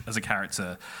much as a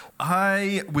character.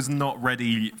 I was not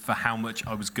ready for how much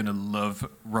I was going to love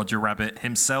Roger Rabbit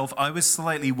himself. I was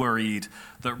slightly worried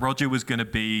that Roger was going to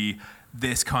be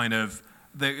this kind of...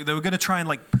 They were going to try and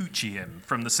like Poochie him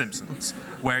from The Simpsons,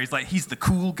 where he's the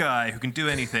cool guy who can do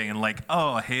anything, and like,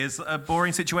 oh, here's a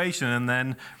boring situation, and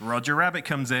then Roger Rabbit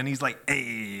comes in, he's like,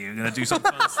 hey, we're going to do some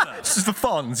fun stuff. It's just the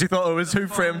Fonz. You thought it was Who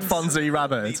Framed Fonzie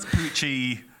Rabbit? It's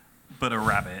Poochie, but a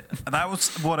rabbit. That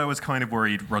was what I was kind of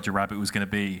worried Roger Rabbit was going to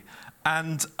be.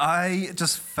 And I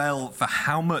just fell for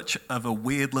how much of a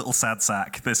weird little sad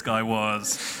sack this guy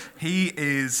was. He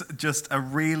is just a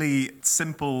really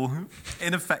simple,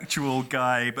 ineffectual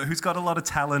guy, but who's got a lot of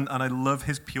talent, and I love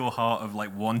his pure heart of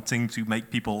like wanting to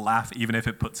make people laugh, even if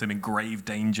it puts him in grave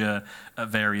danger at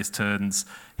various turns.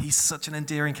 He's such an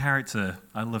endearing character.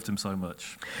 I loved him so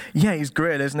much. Yeah, he's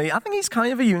great, isn't he? I think he's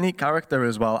kind of a unique character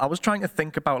as well. I was trying to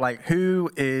think about like who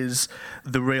is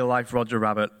the real life Roger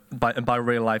Rabbit, and by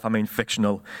real life I mean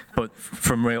fictional, but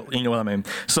from real, you know what I mean.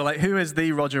 So like, who is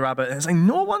the Roger Rabbit? And it's like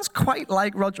no one's quite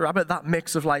like Roger Rabbit. That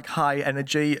mix of like high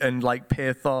energy and like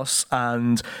pathos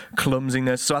and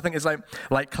clumsiness. So I think it's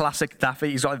like classic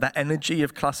Daffy. He's got like that energy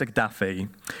of classic Daffy,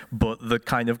 but the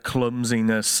kind of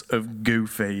clumsiness of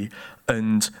Goofy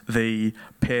and the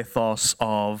pathos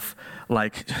of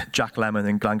like Jack Lemmon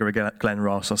and Glenn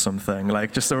Ross or something.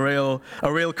 Like just a real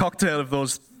cocktail of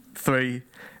those three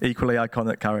equally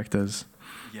iconic characters.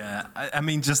 Yeah, I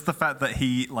mean, just the fact that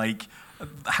he like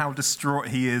how distraught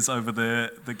he is over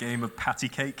the game of patty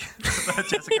cake that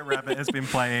Jessica Rabbit has been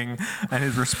playing, and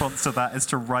his response to that is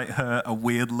to write her a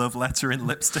weird love letter in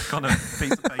lipstick on a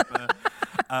piece of paper.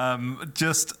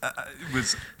 It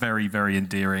was very, very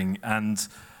endearing. And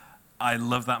I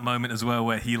love that moment as well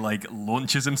where he like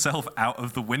launches himself out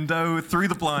of the window, through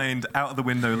the blind, out of the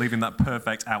window, leaving that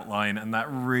perfect outline, and that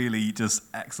really just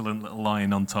excellent little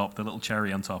line on top, the little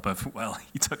cherry on top of, well,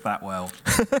 he took that well.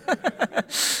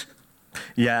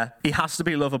 Yeah, he has to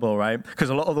be lovable, right? Because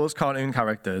a lot of those cartoon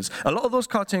characters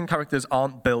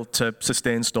aren't built to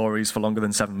sustain stories for longer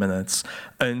than 7 minutes.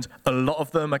 And a lot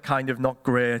of them are kind of not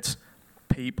great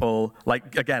people.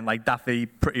 Like, again, like Daffy,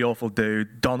 pretty awful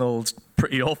dude. Donald,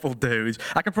 pretty awful dude.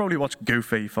 I could probably watch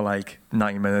Goofy for like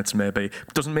 90 minutes, maybe.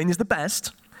 Doesn't mean he's the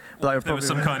best. But there was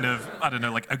some kind of, I don't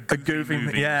know, like a goofy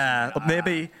movie. Yeah,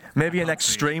 maybe an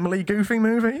extremely goofy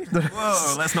movie.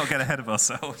 Whoa, let's not get ahead of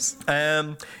ourselves.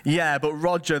 Yeah, but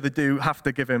Roger, they do have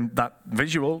to give him that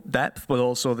visual depth, but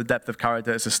also the depth of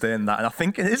character to sustain that. And I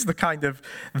think it is the kind of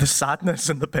the sadness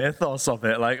and the pathos of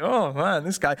it. Like, oh man,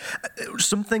 this guy.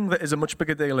 Something that is a much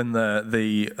bigger deal in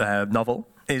the novel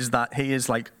is that he is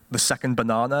like the second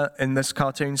banana in this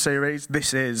cartoon series.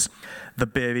 This is the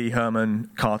Baby Herman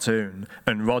cartoon,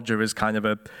 and Roger is kind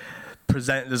of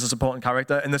presented as a supporting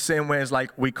character in the same way as,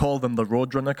 like, we call them the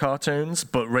Roadrunner cartoons,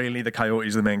 but really the Coyote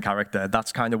is the main character.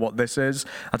 That's kind of what this is.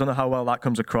 I don't know how well that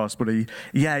comes across, but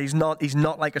he's not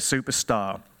like a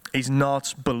superstar. He's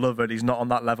not beloved. He's not on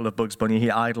that level of Bugs Bunny. He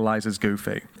idolizes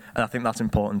Goofy, and I think that's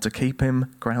important to keep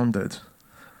him grounded.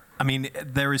 I mean,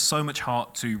 there is so much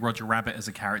heart to Roger Rabbit as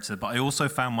a character, but I also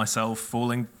found myself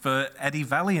falling for Eddie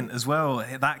Valiant as well.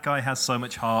 That guy has so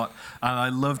much heart, and I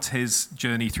loved his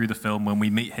journey through the film. When we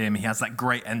meet him, he has that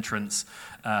great entrance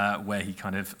where he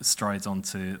kind of strides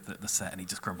onto the set and he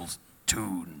just grumbles,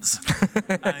 "Tunes."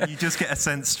 And you just get a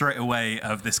sense straight away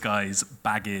of this guy's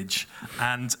baggage.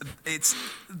 And it's,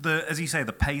 as you say,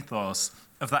 the pathos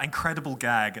of that incredible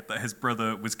gag that his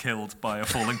brother was killed by a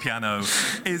falling piano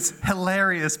is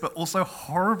hilarious, but also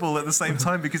horrible at the same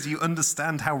time, because you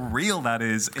understand how real that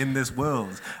is in this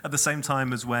world. At the same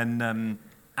time as when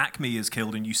Acme is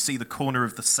killed and you see the corner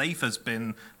of the safe has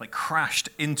been like crashed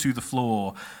into the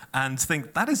floor, and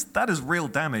think that is real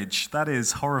damage. That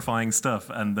is horrifying stuff.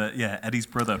 And Eddie's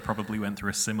brother probably went through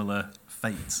a similar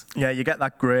fate. Yeah, you get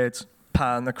that great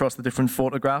pan across the different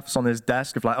photographs on his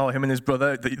desk of, like, him and his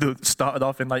brother they started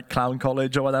off in, like, clown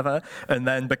college or whatever, and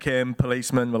then became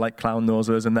policemen with, like, clown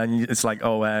noses, and then it's like,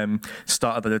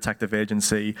 started the detective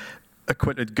agency,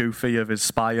 acquitted Goofy of his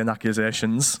spying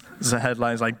accusations. The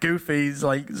headline's like, Goofy's,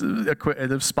 like,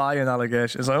 acquitted of spying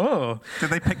allegations. Like, oh. Did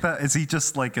they pick that? Is he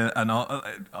just like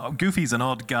Goofy's an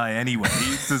odd guy anyway?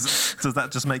 Does that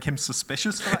just make him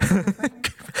suspicious for that?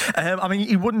 I mean,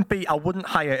 he wouldn't be. I wouldn't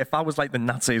hire, if I was like the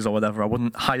Nazis or whatever. I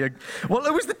wouldn't hire. Well,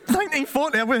 it was the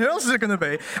 1940. Who else is it going to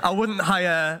be? I wouldn't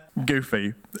hire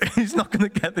Goofy. He's not going to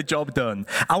get the job done.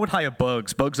 I would hire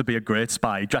Bugs. Bugs would be a great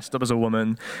spy, dressed up as a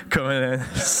woman, coming in,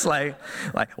 it's like,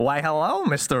 why, hello,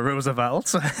 Mr.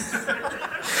 Roosevelt.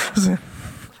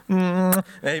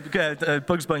 Hey,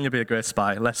 Bugs Bunny would be a great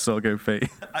spy, less so Goofy.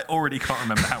 I already can't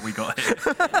remember how we got here.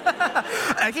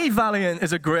 Eddie Valiant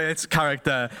is a great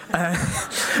character.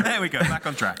 There we go, back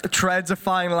on track. Treads a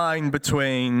fine line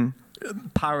between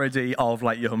parody of,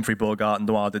 like, your Humphrey Bogart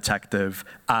noir detective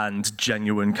and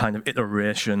genuine kind of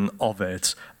iteration of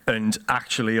it, and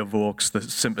actually evokes the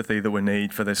sympathy that we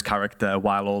need for this character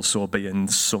while also being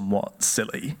somewhat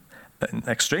silly. And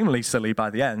extremely silly by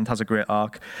the end, has a great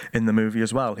arc in the movie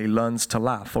as well. He learns to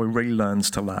laugh, or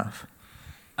relearns to laugh.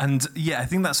 And I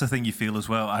think that's the thing you feel as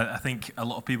well. I think a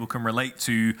lot of people can relate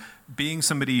to being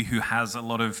somebody who has a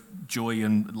lot of joy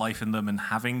and life in them and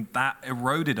having that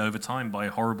eroded over time by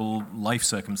horrible life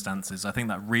circumstances. I think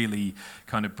that really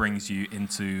kind of brings you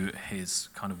into his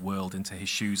kind of world, into his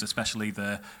shoes, especially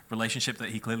the relationship that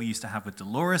he clearly used to have with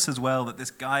Dolores as well, that this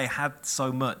guy had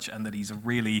so much and that he's a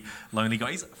really lonely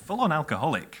guy. He's full-on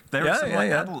alcoholic. There is some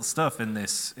adult stuff in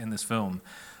this film.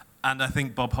 And I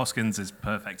think Bob Hoskins is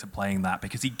perfect at playing that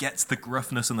because he gets the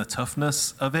gruffness and the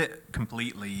toughness of it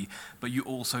completely, but you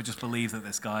also just believe that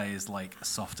this guy is, like,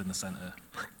 soft in the center.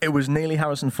 It was nearly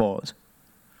Harrison Ford.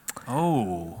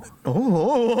 Oh.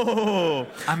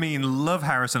 I mean, love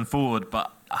Harrison Ford,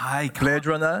 but I can't. Blade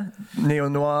Runner,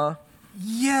 neo-noir.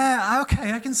 Yeah,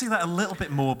 okay, I can see that a little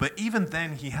bit more, but even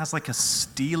then he has, like, a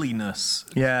steeliness.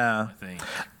 Yeah. I think.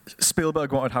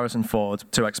 Spielberg wanted Harrison Ford,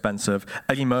 too expensive.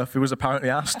 Eddie Murphy was apparently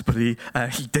asked, but he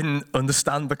didn't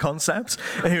understand the concept.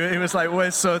 He was like,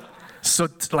 "Well, so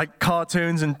like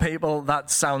cartoons and people. That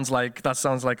sounds like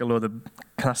a load of,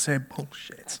 can I say,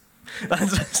 bullshit?"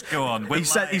 Go on. He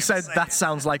said that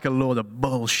sounds like a load of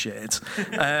bullshit.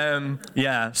 So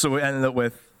we ended up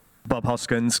with Bob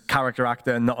Hoskins, character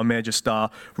actor, not a major star,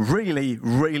 really,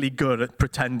 really good at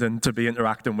pretending to be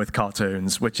interacting with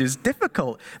cartoons, which is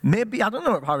difficult. Maybe, I don't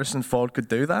know if Harrison Ford could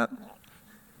do that.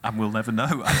 And we'll never know.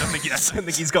 I don't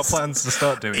think he's got plans to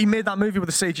start doing it. He made that movie with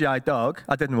a CGI dog.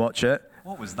 I didn't watch it.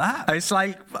 What was that? It's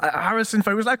like Harrison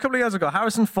Ford. It was like a couple of years ago.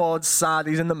 Harrison Ford's sad.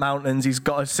 He's in the mountains. He's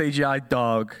got a CGI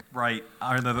dog. Right.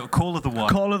 I remember. Call of the Wild.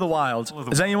 Call of the Wild.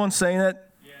 Has anyone seen it?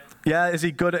 Yeah, is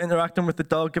he good at interacting with the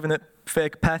dog, giving it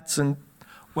fake pets and?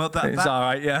 Well, it's all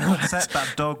right. Yeah. Except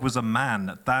that dog was a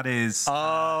man. That is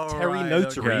Terry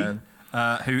Notary. Okay.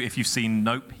 Who, if you've seen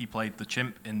Nope, he played the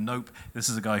chimp in Nope. This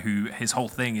is a guy who, his whole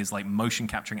thing is like motion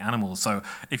capturing animals. So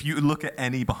if you look at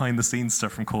any behind the scenes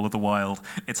stuff from Call of the Wild,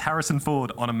 it's Harrison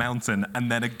Ford on a mountain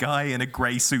and then a guy in a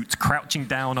grey suit crouching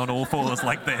down on all fours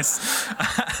like this.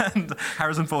 And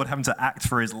Harrison Ford having to act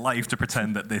for his life to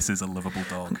pretend that this is a lovable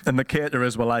dog. And the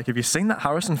caterers were like, "Have you seen that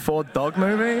Harrison Ford dog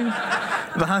movie?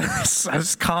 I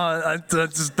just can't,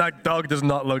 that dog does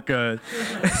not look good."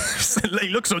 He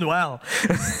looks unwell.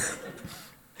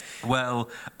 Well,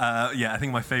 I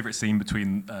think my favourite scene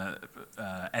between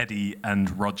Eddie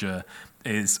and Roger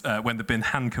is when they've been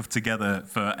handcuffed together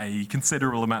for a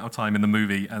considerable amount of time in the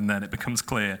movie, and then it becomes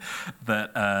clear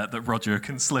that that Roger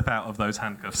can slip out of those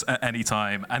handcuffs at any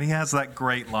time. And he has that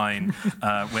great line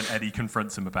when Eddie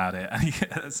confronts him about it, and he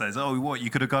says, "Oh, what? You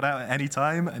could have got out at any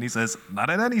time?" And he says, "Not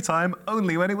at any time,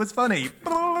 only when it was funny."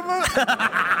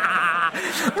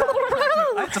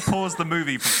 I had to pause the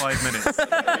movie for 5 minutes.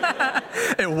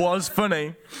 It was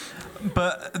funny.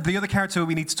 But the other character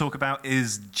we need to talk about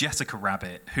is Jessica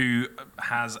Rabbit, who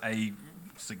has a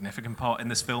significant part in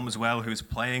this film as well, who's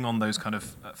playing on those kind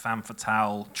of femme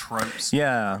fatale tropes,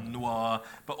 noir,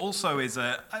 but also is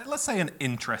let's say, an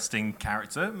interesting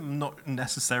character. I'm not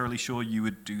necessarily sure you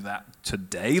would do that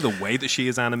today, the way that she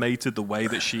is animated, the way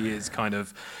that she is kind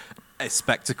of a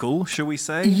spectacle, shall we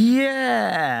say?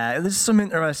 Yeah, there's some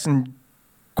interesting,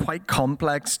 quite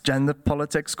complex gender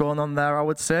politics going on there, I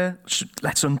would say.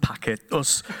 Let's unpack it.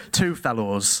 Us two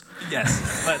fellows.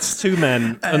 Yes. Let's two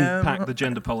men unpack the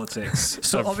gender politics.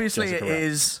 So obviously it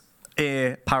is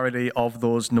a parody of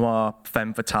those noir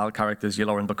femme fatale characters, your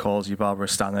Lauren Bacalls, your Barbara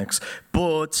Stanwycks,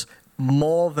 but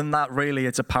more than that, really,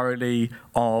 it's a parody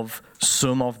of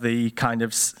some of the kind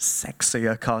of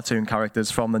sexier cartoon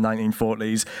characters from the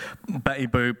 1940s. Betty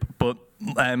Boop, but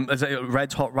is it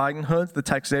Red Hot Riding Hood, the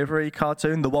Tex Avery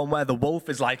cartoon, the one where the wolf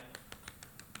is like,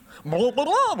 blah, blah,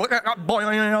 blah,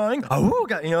 oh,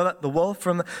 you know, that the wolf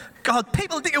from, God,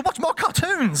 people need to watch more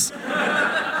cartoons.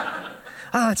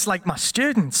 It's like my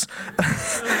students.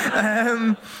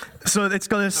 So it's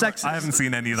got a sexy... I haven't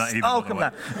seen any of that either. Oh, come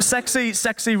on.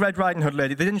 Sexy Red Riding Hood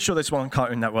lady. They didn't show this one on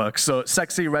Cartoon Network. So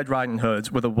sexy Red Riding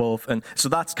Hood with a wolf. And so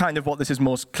that's kind of what this is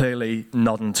most clearly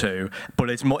nodding to.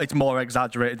 But it's more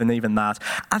exaggerated than even that.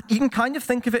 And you can kind of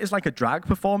think of it as like a drag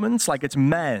performance. Like it's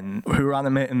men who are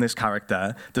animating this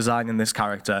character, designing this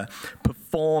character,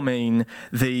 performing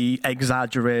the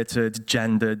exaggerated,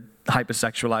 gendered,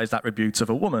 hypersexualized attributes of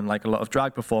a woman, like a lot of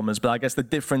drag performers. But I guess the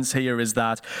difference here is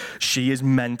that she is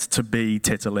meant to be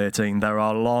titillating. There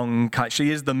are she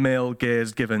is the male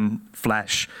gaze given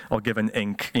flesh or given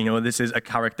ink. You know, this is a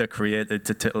character created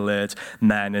to titillate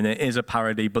men, and it is a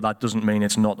parody, but that doesn't mean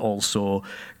it's not also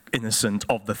innocent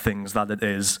of the things that it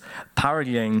is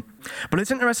parodying. But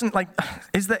it's interesting, like,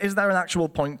 is there an actual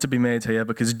point to be made here?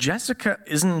 Because Jessica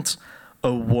isn't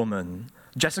a woman.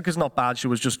 Jessica's not bad, she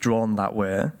was just drawn that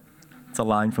way. It's a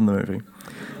line from the movie.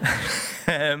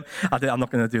 I'm not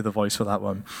going to do the voice for that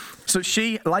one. So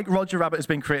she, like Roger Rabbit, has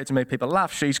been created to make people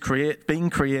laugh. She's being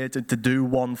created to do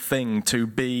one thing, to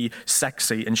be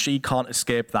sexy, and she can't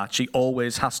escape that. She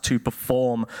always has to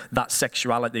perform that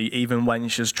sexuality, even when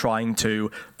she's trying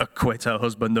to acquit her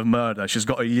husband of murder. She's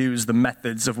got to use the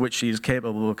methods of which she is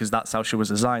capable, because that's how she was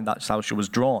designed, that's how she was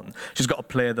drawn. She's got to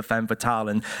play the femme fatale,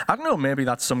 and I don't know, maybe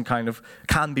that's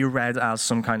can be read as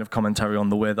some kind of commentary on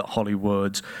the way that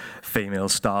Hollywood female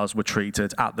stars were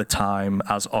treated at the time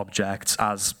as objects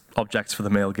for the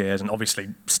male gaze, and obviously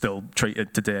still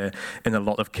treated today in a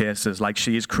lot of cases. Like,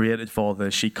 she is created for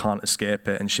this, she can't escape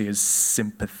it, and she is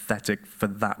sympathetic for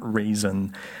that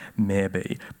reason,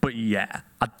 maybe. But yeah,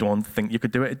 I don't think you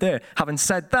could do it today. Having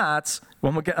said that,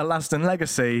 when we get a lasting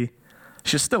legacy,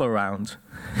 she's still around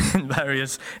in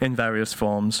various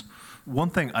forms.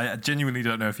 One thing, I genuinely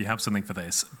don't know if you have something for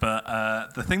this, but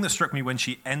the thing that struck me when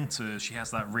she enters, she has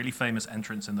that really famous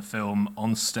entrance in the film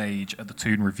on stage at the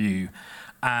Toon Review,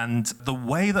 and the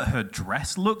way that her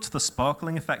dress looked, the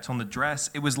sparkling effect on the dress,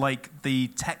 it was like the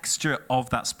texture of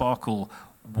that sparkle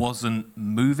wasn't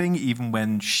moving even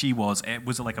when she was. It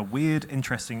was like a weird,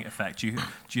 interesting effect. Do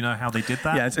you know how they did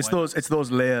that? Yeah, it's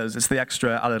those layers. It's the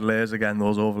extra added layers again,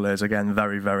 those overlays again.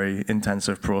 Very, very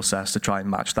intensive process to try and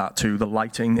match that to the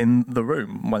lighting in the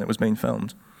room when it was being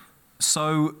filmed.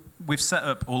 So we've set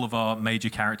up all of our major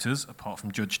characters, apart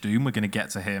from Judge Doom. We're going to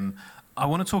get to him. I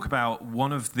want to talk about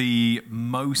one of the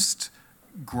most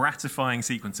gratifying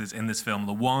sequences in this film.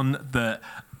 The one that,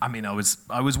 I mean, I was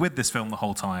with this film the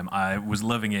whole time. I was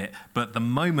loving it. But the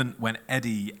moment when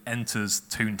Eddie enters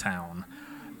Toontown,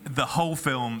 the whole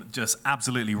film just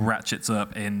absolutely ratchets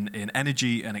up in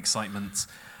energy and excitement.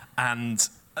 And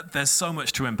there's so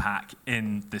much to unpack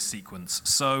in this sequence.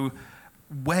 So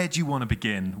where do you want to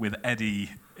begin with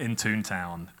Eddie in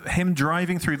Toontown? Him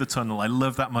driving through the tunnel, I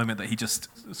love that moment that he just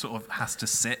sort of has to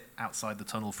sit outside the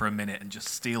tunnel for a minute and just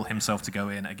steel himself to go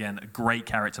in. Again, a great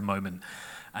character moment.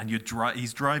 And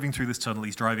he's driving through this tunnel,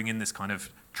 he's driving in this kind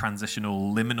of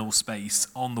transitional, liminal space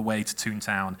on the way to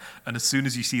Toontown. And as soon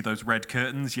as you see those red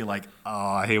curtains, you're like,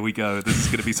 here we go, this is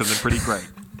going to be something pretty great.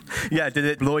 Yeah, did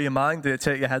it blow your mind? Did it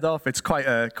take your head off? It's quite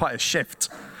a shift.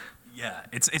 Yeah,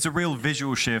 it's a real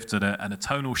visual shift and a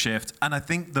tonal shift, and I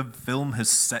think the film has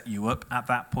set you up at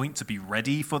that point to be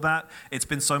ready for that. It's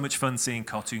been so much fun seeing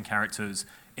cartoon characters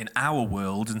in our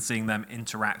world and seeing them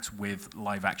interact with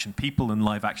live-action people and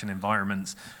live-action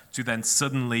environments, to then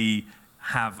suddenly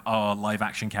have our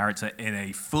live-action character in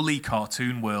a fully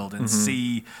cartoon world and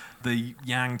see the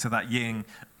yang to that yin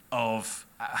of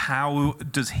how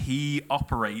does he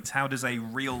operate, how does a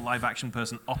real live-action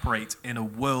person operate in a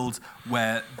world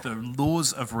where the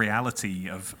laws of reality,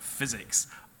 of physics,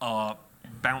 are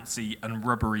bouncy and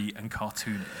rubbery and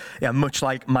cartoony. Yeah, much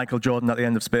like Michael Jordan at the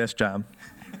end of Space Jam.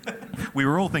 We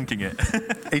were all thinking it.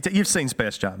 You've seen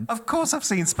Space Jam? Of course I've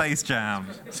seen Space Jam.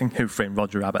 I've seen Who Framed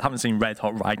Roger Rabbit. I haven't seen Red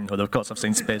Hot Riding Hood. Of course I've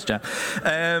seen Space Jam.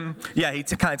 Yeah, he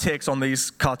kind of takes on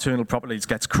these cartoonal properties,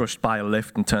 gets crushed by a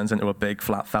lift and turns into a big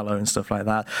flat fella and stuff like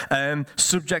that.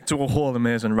 Subject to a whole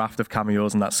amazing raft of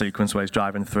cameos in that sequence where he's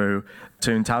driving through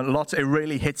Toontown. It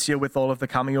really hits you with all of the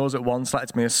cameos at once. Like,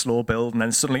 it's me a slow build, and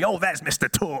then suddenly, oh, there's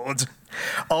Mr. Toad.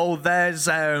 Oh, there's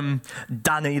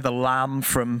Danny the Lamb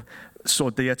from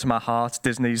So Dear to My Heart,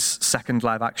 Disney's second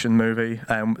live-action movie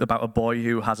about a boy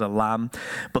who has a lamb,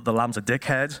 but the lamb's a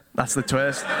dickhead. That's the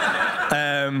twist.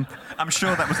 I'm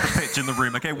sure that was the pitch in the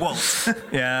room. Okay, Walt.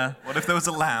 Yeah. What if there was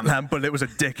a lamb? But it was a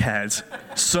dickhead.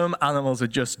 Some animals are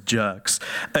just jerks.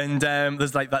 And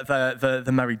there's like the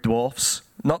Merry Dwarfs.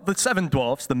 Not the Seven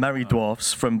Dwarfs, the Merry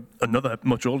Dwarfs from another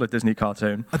much older Disney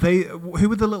cartoon. Are they? Who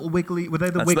were the little wiggly? Were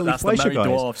they the wiggly that's Fleischer the Merry guys?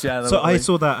 Dwarfs, yeah. So I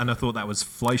saw that and I thought that was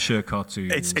Fleischer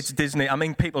cartoons. It's Disney. I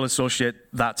mean, people associate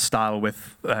that style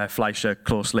with Fleischer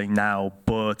closely now,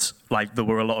 but like there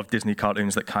were a lot of Disney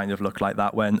cartoons that kind of looked like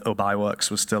that when Ub Iwerks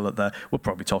was still at the. We'll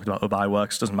probably talk about Ub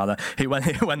Iwerks. Doesn't matter.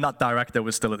 When that director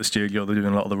was still at the studio, they're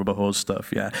doing a lot of the Rubber Hose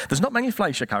stuff. Yeah, there's not many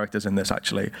Fleischer characters in this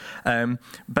actually.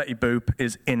 Betty Boop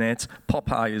is in it.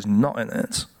 Popeye is not in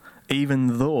it,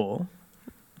 even though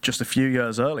just a few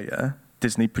years earlier,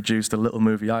 Disney produced a little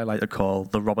movie I like to call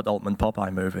the Robert Altman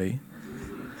Popeye movie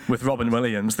with Robin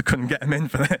Williams. They couldn't get him in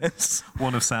for this.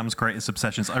 One of Sam's greatest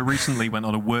obsessions. I recently went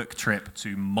on a work trip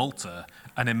to Malta,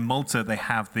 and in Malta they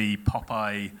have the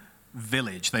Popeye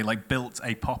village. They built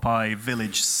a Popeye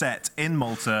village set in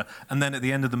Malta, and then at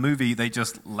the end of the movie they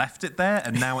just left it there,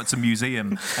 and now it's a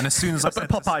museum. And as soon as I said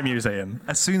Popeye museum.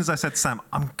 As soon as I said to Sam,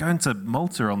 I'm going to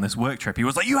Malta on this work trip, he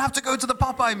was like, you have to go to the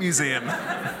Popeye museum.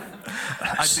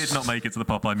 I did not make it to the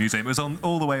Popeye museum. It was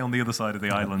all the way on the other side of the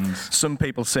island. Some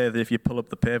people say that if you pull up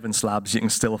the paving slabs, you can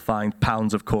still find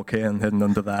pounds of cocaine hidden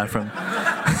under there from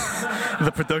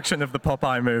the production of the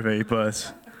Popeye movie,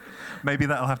 but maybe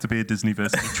that'll have to be a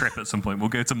Disneyversity trip at some point. We'll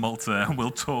go to Malta and we'll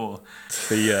tour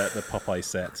the Popeye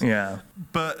set. Yeah.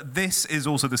 But this is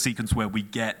also the sequence where we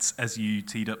get, as you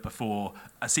teed up before,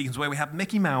 a sequence where we have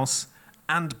Mickey Mouse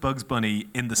and Bugs Bunny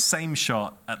in the same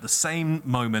shot at the same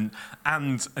moment,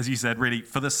 and, as you said, really,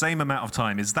 for the same amount of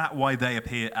time. Is that why they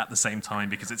appear at the same time?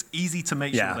 Because it's easy to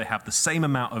make sure they have the same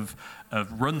amount of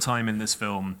runtime in this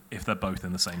film if they're both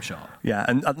in the same shot. Yeah,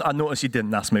 and I noticed you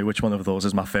didn't ask me which one of those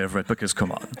is my favourite, because,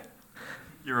 come on.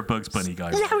 You're a Bugs Bunny guy.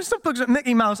 Yeah, I'm still Bugs Bunny.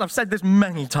 Mickey Mouse, I've said this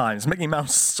many times, Mickey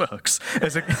Mouse sucks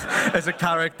as a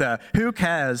character. Who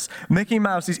cares? Mickey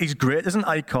Mouse, he's great as an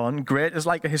icon, great as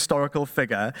like a historical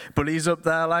figure, but he's up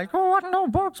there like, oh, I don't know,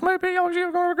 Bugs, maybe you're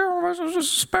going to go with a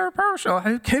spare purse.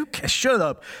 Who cares? Shut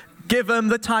up. Give him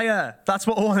the tire. That's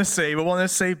what I want to see. We want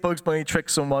to see Bugs Bunny trick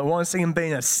someone. We want to see him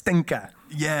being a stinker.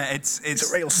 Yeah, it's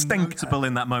a real stinker. Notable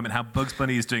in that moment how Bugs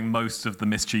Bunny is doing most of the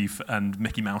mischief and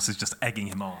Mickey Mouse is just egging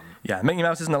him on. Yeah, Mickey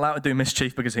Mouse isn't allowed to do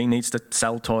mischief because he needs to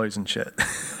sell toys and shit.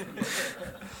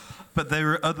 But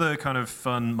there are other kind of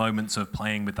fun moments of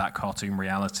playing with that cartoon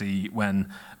reality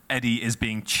when Eddie is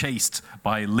being chased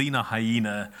by Lena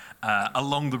Hyena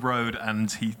along the road,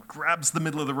 and he grabs the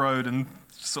middle of the road and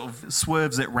sort of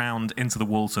swerves it round into the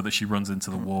wall so that she runs into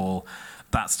the wall.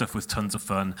 That stuff was tons of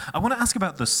fun. I want to ask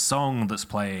about the song that's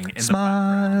playing in the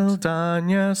background. Smile,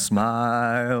 Danya,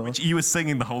 smile. Which you were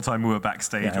singing the whole time we were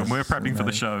backstage. Yes, when we were prepping for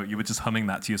the show, you were just humming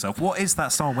that to yourself. What is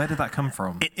that song? Where did that come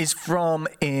from? It is from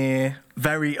a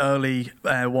very early,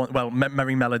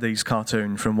 Merry Melodies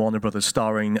cartoon from Warner Brothers,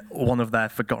 starring one of their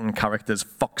forgotten characters,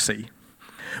 Foxy.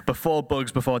 Before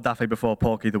Bugs, before Daffy, before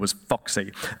Porky, there was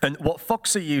Foxy. And what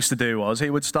Foxy used to do was he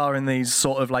would star in these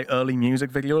sort of like early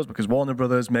music videos, because Warner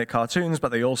Brothers make cartoons,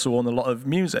 but they also own a lot of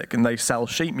music, and they sell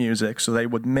sheet music. So they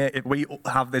would make, if we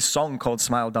have this song called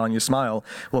Smile Down Your Smile,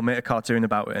 we'll make a cartoon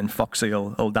about it, and Foxy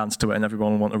will dance to it, and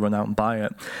everyone will want to run out and buy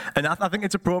it. And I think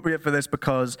it's appropriate for this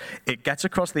because it gets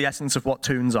across the essence of what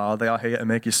tunes are. They are here to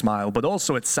make you smile, but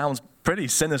also it sounds pretty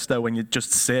sinister when you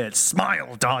just say it.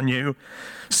 Smile, darn you.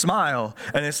 Smile.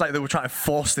 And it's like they were trying to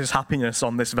force this happiness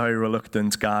on this very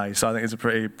reluctant guy. So I think it's a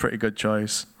pretty good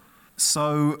choice.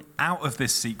 So out of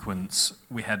this sequence,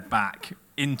 we head back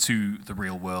into the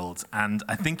real world. And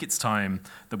I think it's time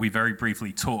that we very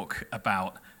briefly talk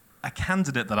about a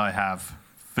candidate that I have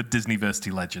for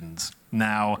Disneyversity Legends.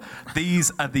 Now,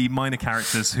 these are the minor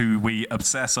characters who we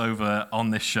obsess over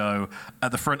on this show.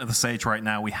 At the front of the stage right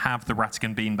now, we have the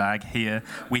Ratigan Beanbag here.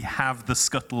 We have the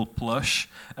Scuttle plush,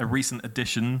 a recent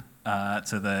addition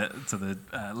to the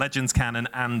Legends canon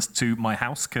and to my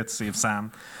house, courtesy of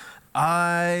Sam.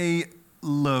 I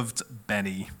loved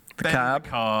Benny. Benny the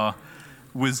car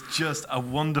was just a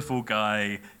wonderful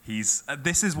guy.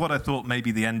 This is what I thought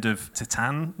maybe the end of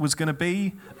Titan was going to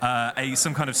be,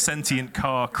 some kind of sentient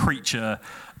car creature,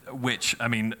 which, I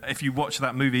mean, if you watch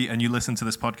that movie and you listen to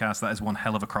this podcast, that is one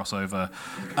hell of a crossover.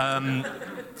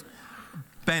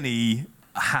 Benny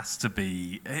has to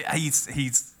be,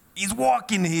 he's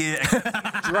walking here.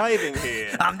 Driving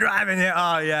here. I'm driving here.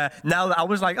 Oh, yeah. Now that I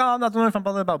was like, I don't know if I'm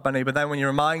bothered about Benny, but then when you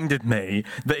reminded me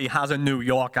that he has a New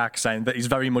York accent, that he's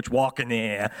very much walking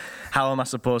here, how am I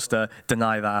supposed to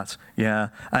deny that? Yeah.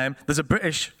 There's a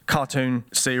British cartoon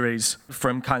series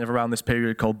from kind of around this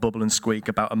period called Bubble and Squeak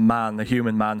about a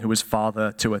human man who was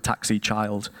father to a taxi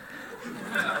child.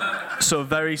 So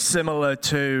very similar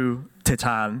to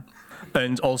Titan.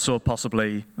 And also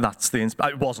possibly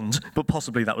it wasn't, but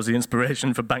possibly that was the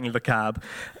inspiration for Benny the Cab.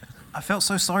 I felt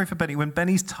so sorry for Benny when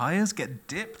Benny's tires get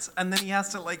dipped and then he has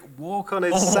to like walk on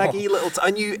his saggy little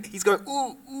he's going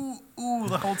ooh, ooh, ooh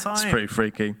the whole time. It's pretty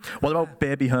freaky. What about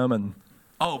Baby Herman?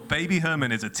 Oh, Baby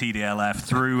Herman is a TDLF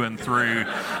through and through.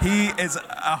 He is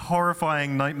a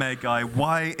horrifying nightmare guy.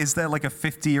 Why is there like a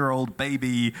 50-year-old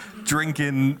baby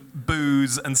drinking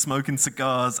booze and smoking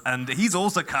cigars, and he's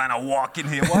also kind of walking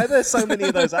here? Why are there so many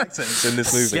of those accents in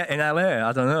this movie? Yeah, in LA,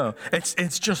 I don't know.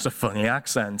 It's just a funny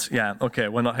accent. Yeah, okay,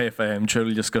 we're not here for him.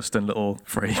 Truly disgusting little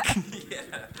freak.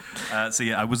 Yeah.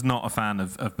 I was not a fan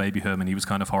of Baby Herman. He was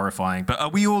kind of horrifying. But are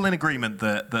we all in agreement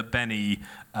that Benny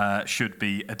should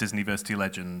be a Disneyversity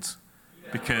legend?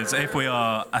 Because if we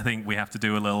are, I think we have to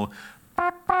do a little...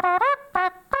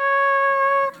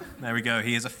 There we go.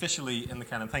 He is officially in the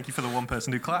canon. Thank you for the one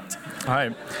person who clapped. All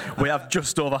right. We have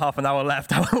just over half an hour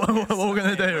left. What are we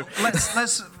going to do?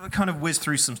 Let's kind of whiz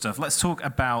through some stuff. Let's talk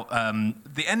about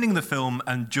the ending of the film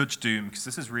and Judge Doom, because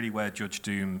this is really where Judge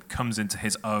Doom comes into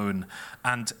his own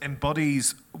and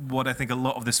embodies what I think a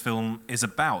lot of this film is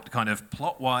about, kind of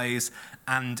plot-wise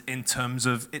and in terms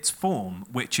of its form,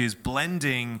 which is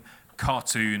blending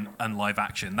cartoon and live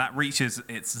action. That reaches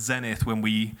its zenith when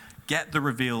we get the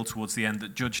reveal towards the end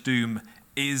that Judge Doom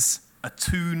is a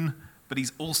toon, but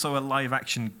he's also a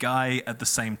live-action guy at the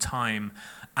same time.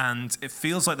 And it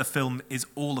feels like the film is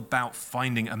all about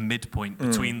finding a midpoint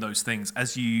between those things.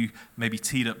 As you maybe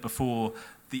teed up before,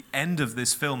 the end of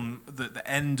this film, the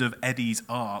end of Eddie's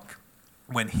arc,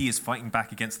 when he is fighting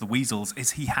back against the weasels,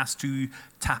 is he has to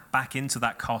tap back into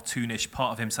that cartoonish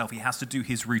part of himself. He has to do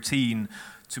his routine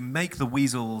to make the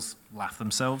weasels laugh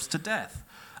themselves to death.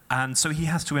 And so he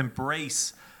has to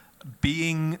embrace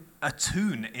being a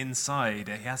toon inside.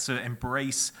 He has to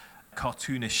embrace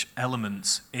cartoonish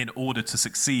elements in order to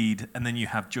succeed. And then you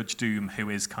have Judge Doom, who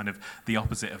is kind of the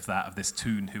opposite of that, of this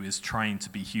toon who is trying to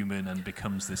be human and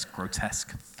becomes this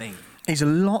grotesque thing. He's a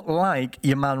lot like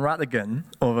your man Ratigan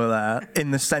over there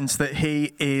in the sense that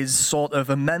he is sort of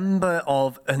a member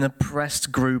of an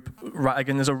oppressed group.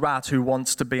 Ratigan is a rat who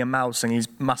wants to be a mouse, and he's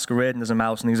masquerading as a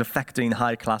mouse, and he's affecting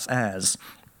high-class airs.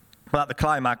 But at the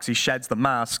climax, he sheds the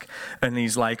mask, and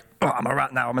he's like, I'm a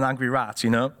rat now, I'm an angry rat, you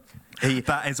know?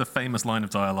 That is a famous line of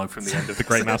dialogue from the end of The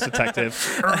Grey Mouse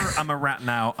Detective. I'm a rat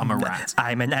now, I'm a rat.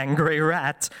 I'm an angry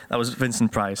rat. That was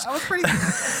Vincent Price. That was pretty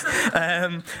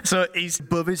good. So he's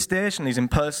above his station. He's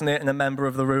impersonating a member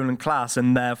of the ruling class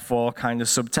and therefore kind of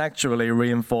subtextually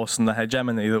reinforcing the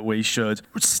hegemony that we should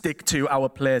stick to our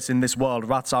place in this world.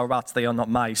 Rats are rats, they are not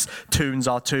mice. Toons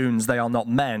are toons, they are not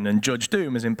men. And Judge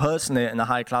Doom is impersonating a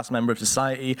high-class member of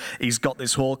society. He's got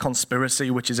this whole conspiracy,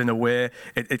 which is in a way,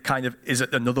 it kind of is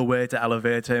another way to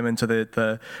elevate him into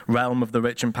the realm of the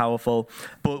rich and powerful.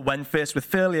 But when faced with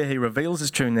failure, he reveals his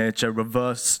true nature,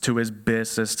 reverts to his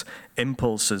basest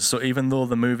impulses. So even though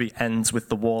the movie ends with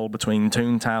the wall between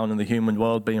Toontown and the human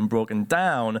world being broken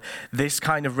down, this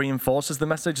kind of reinforces the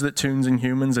message that toons and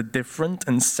humans are different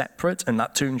and separate, and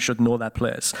that toons should know their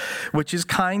place, which is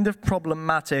kind of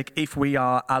problematic if we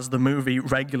are, as the movie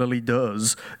regularly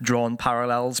does, drawn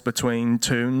parallels between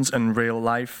toons and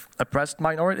real-life oppressed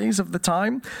minorities of the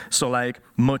time. So, like,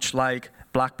 much like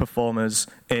black performers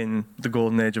in the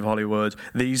golden age of Hollywood.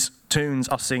 These toons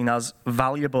are seen as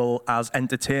valuable as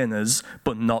entertainers,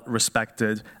 but not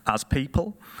respected as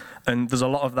people. And there's a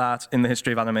lot of that in the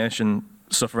history of animation.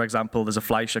 So, for example, there's a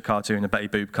Fleischer cartoon, a Betty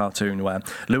Boop cartoon, where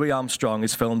Louis Armstrong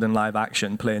is filmed in live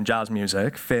action playing jazz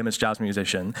music, famous jazz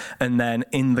musician, and then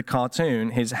in the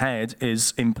cartoon, his head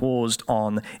is imposed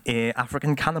on a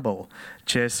African cannibal,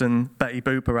 chasing Betty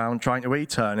Boop around trying to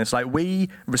eat her. And it's like, we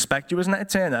respect you as an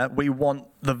entertainer, we want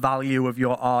the value of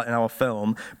your art in our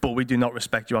film, but we do not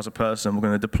respect you as a person. We're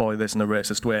going to deploy this in a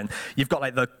racist way. And you've got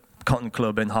like the Cotton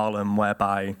Club in Harlem,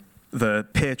 whereby the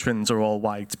patrons are all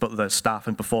white, but the staff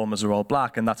and performers are all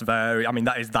black, and that's very, I mean,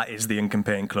 that is the Incan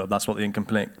Paint Club. That's what the Incan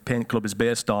Paint Club is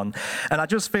based on. And I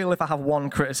just feel if I have one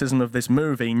criticism of this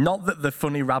movie, not that the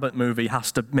Funny Rabbit movie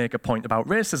has to make a point about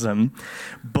racism,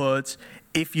 but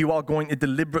if you are going to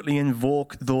deliberately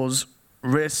invoke those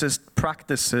racist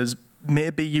practices,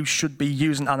 maybe you should be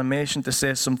using animation to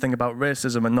say something about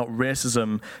racism and not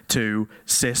racism to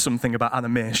say something about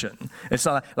animation. It's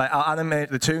not like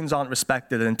the toons aren't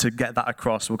respected, and to get that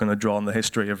across, we're going to draw on the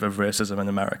history of racism in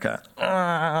America.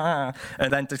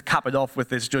 And then to cap it off with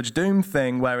this Judge Doom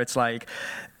thing where it's like,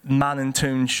 man and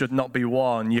toon should not be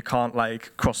one. You can't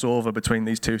like cross over between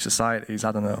these two societies.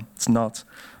 I don't know. It's not.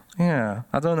 Yeah,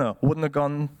 I don't know. Wouldn't have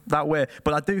gone that way.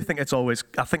 But I do think it's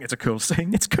a cool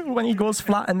scene. It's cool when he goes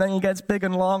flat and then he gets big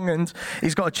and long and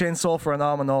he's got a chainsaw for an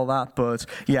arm and all that. But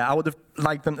yeah, I would have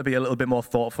liked them to be a little bit more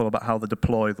thoughtful about how they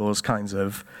deploy those kinds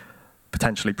of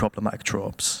potentially problematic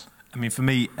tropes. I mean, for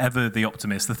me, Ever the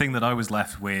Optimist, the thing that I was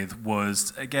left with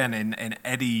was, again, in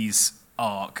Eddie's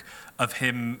arc, of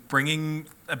him bringing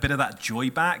a bit of that joy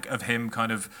back, of him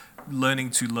kind of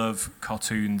learning to love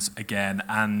cartoons again,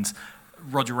 and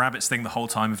Roger Rabbit's thing the whole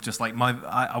time of just like,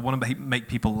 I want to make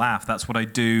people laugh. That's what I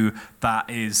do. That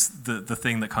is the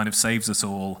thing that kind of saves us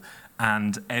all.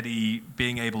 And Eddie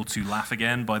being able to laugh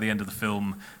again by the end of the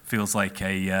film feels like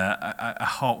a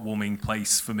heartwarming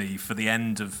place for me for the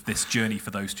end of this journey for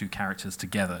those two characters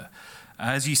together.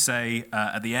 As you say,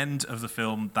 at the end of the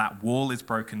film, that wall is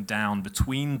broken down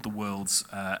between the worlds,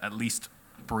 at least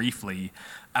briefly,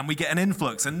 and we get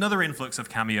another influx of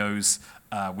cameos.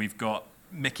 We've got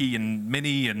Mickey and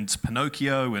Minnie and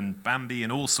Pinocchio and Bambi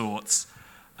and all sorts.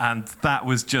 And that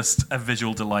was just a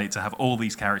visual delight to have all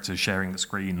these characters sharing the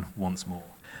screen once more.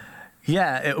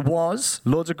 Yeah, it was.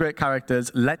 Loads of great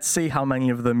characters. Let's see how many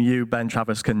of them you, Ben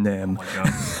Travis, can name. Oh my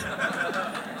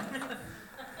God.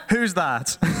 Who's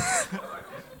that?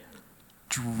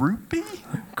 Droopy?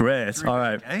 Great. Droopy. All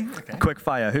right. Okay. Quick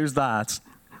fire. Who's that?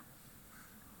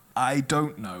 I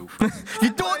don't know.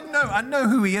 You don't know? I know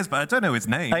who he is, but I don't know his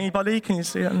name. Anybody? Can you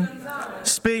see it?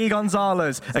 Speedy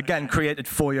Gonzalez. Again, created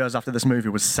 4 years after this movie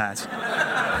was set.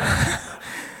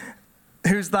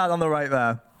 Who's that on the right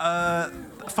there?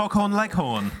 Foghorn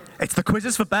Leghorn. It's the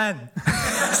quizzes for Ben.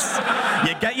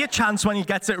 You get your chance when he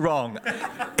gets it wrong.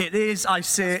 It is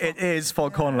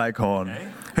Foghorn Leghorn. Okay.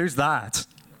 Who's that?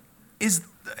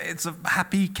 It's a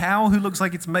happy cow who looks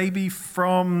like it's maybe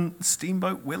from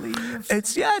Steamboat Willie.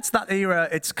 It's that era.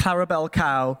 It's Clarabelle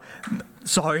Cow.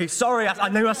 Sorry. I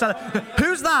knew I said it.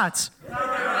 Who's that?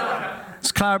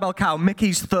 It's Clarabelle Cow,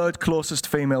 Mickey's third closest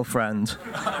female friend.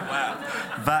 Oh,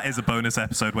 wow. That is a bonus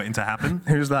episode waiting to happen.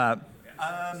 Who's that?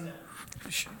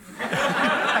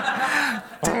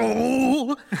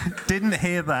 Didn't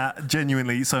hear that,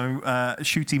 genuinely, so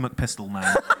Shooty McPistol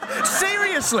Man.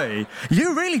 Seriously?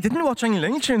 You really didn't watch any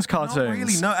Looney Tunes cartoons? Not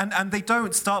really, no. And they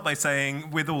don't start by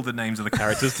saying, with all the names of the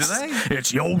characters, do they?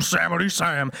 It's Yosemite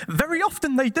Sam. Very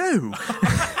often they do.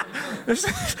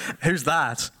 Who's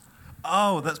that?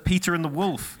 Oh, that's Peter and the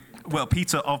Wolf. Well,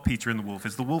 Peter of Peter and the Wolf.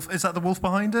 Is that the wolf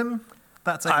behind him?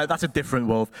 That's a different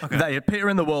wolf. Okay. Peter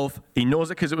and the Wolf, he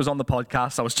knows it because it was on the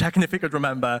podcast. I was checking if he could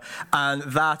remember. And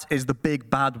that is the big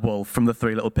bad wolf from the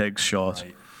Three Little Pigs short.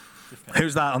 Right.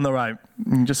 Who's that on the right? You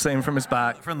can just see him from his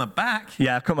back. From the back?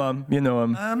 Yeah, come on. You know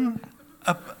him.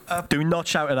 Do not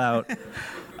shout it out.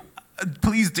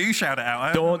 Please do shout it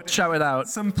out. Don't shout it out.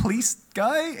 Some police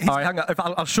guy? All right, hang on.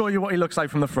 I'll show you what he looks like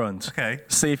from the front. Okay.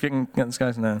 See if you can get this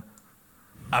guy's name.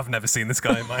 I've never seen this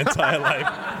guy in my entire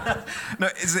life. No,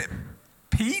 is it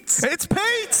Pete? It's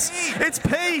Pete! It's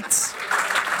Pete!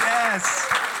 Yes!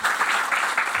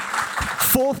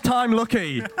 Fourth time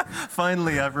lucky.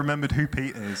 Finally, I've remembered who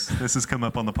Pete is. This has come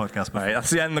up on the podcast before. Right, that's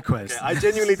the end of the quiz. Okay, I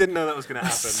genuinely didn't know that was going to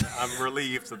happen. I'm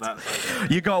relieved that.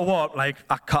 You got what? Like,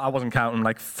 I wasn't counting,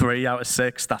 like 3 out of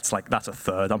 6. That's a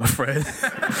third, I'm afraid.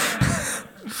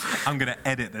 I'm going to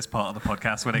edit this part of the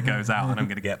podcast when it goes out, and I'm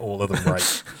going to get all of them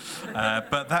right.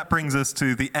 But that brings us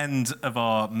to the end of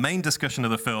our main discussion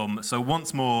of the film. So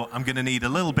once more, I'm going to need a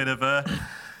little bit of a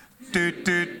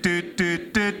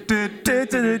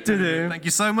Thank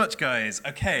you so much, guys.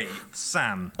 Okay,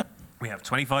 Sam, we have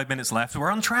 25 minutes left. We're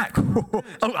on track.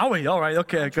 Oh, are we? All right,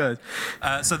 okay, good.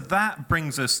 So that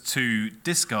brings us to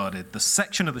Discarded, the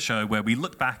section of the show where we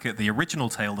look back at the original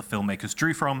tale the filmmakers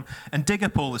drew from and dig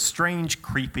up all the strange,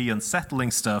 creepy, unsettling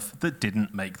stuff that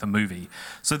didn't make the movie.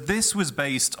 So this was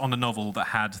based on a novel that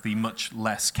had the much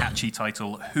less catchy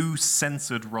title, Who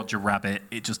Censored Roger Rabbit?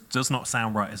 It just does not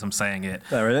sound right as I'm saying it.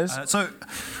 There it is. So,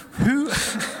 who...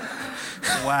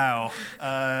 Wow,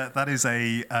 that is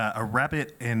a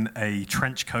rabbit in a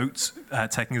trench coat,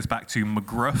 taking us back to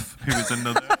McGruff, who is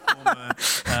another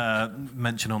former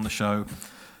mention on the show.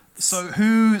 So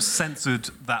who censored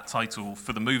that title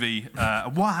for the movie?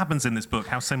 What happens in this book?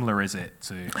 How similar is it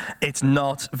to... It's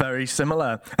not very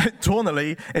similar.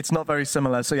 Tonally, it's not very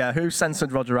similar. So yeah, Who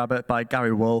Censored Roger Rabbit by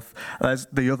Gary Wolfe. There's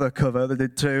the other cover they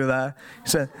did too there. He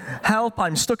said, help,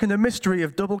 I'm stuck in a mystery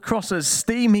of double crosses,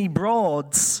 steamy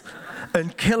broads,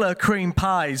 and killer cream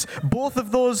pies. Both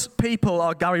of those people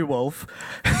are Gary Wolfe.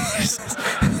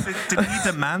 Did he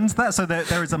demand that? So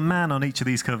there is a man on each of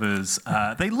these covers.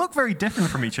 They look very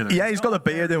different from each other. Yeah, he's got a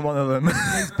beard in one of them.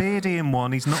 He's beardy in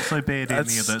one, he's not so beardy in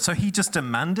the other. So he just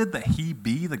demanded that he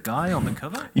be the guy on the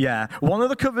cover? Yeah, one of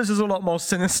the covers is a lot more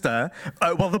sinister.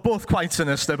 Well, they're both quite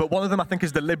sinister, but one of them I think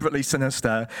is deliberately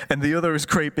sinister, and the other is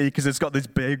creepy because it's got this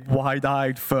big,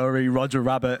 wide-eyed, furry Roger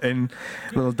Rabbit in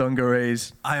little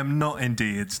dungarees. I am not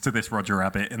endeared to this Roger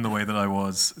Rabbit in the way that I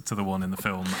was to the one in the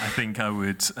film. I think I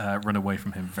would run away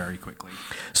from him very quickly.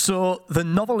 So the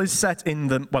novel is set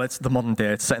in it's the modern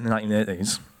day, it's set in the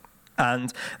 1980s.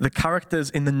 And the characters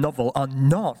in the novel are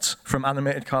not from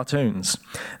animated cartoons.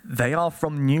 They are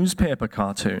from newspaper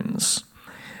cartoons,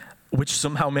 which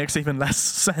somehow makes even less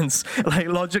sense, like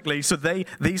logically. So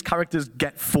these characters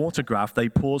get photographed, they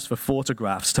pose for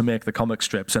photographs to make the comic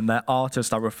strips, and their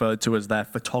artists are referred to as their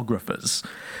photographers.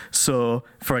 So,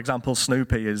 for example,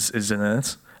 Snoopy is in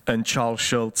it, and Charles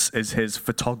Schultz is his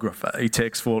photographer. He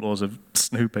takes photos of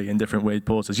Snoopy in different weird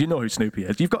poses. You know who Snoopy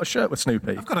is. You've got a shirt with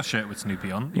Snoopy. I've got a shirt with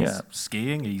Snoopy on. He's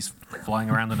skiing, he's flying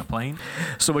around in a plane.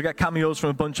 So we get cameos from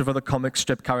a bunch of other comic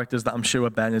strip characters that I'm sure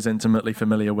Ben is intimately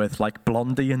familiar with, like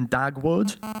Blondie and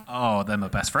Dagwood. Oh, they're my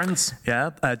best friends.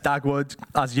 Yeah, Dagwood,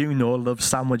 as you know, loves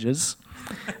sandwiches.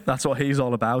 That's what he's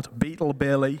all about. Beetle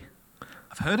Bailey.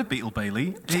 I've heard of Beetle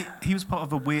Bailey. He was part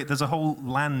of a weird... There's a whole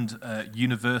land,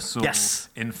 Universal,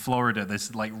 in Florida.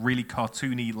 There's like really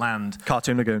cartoony land.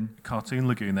 Cartoon Lagoon. Cartoon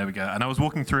Lagoon, there we go. And I was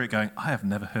walking through it going, I have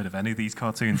never heard of any of these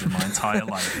cartoons in my entire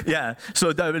life. Yeah,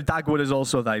 so Dagwood is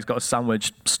also there. He's got a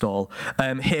sandwich stall.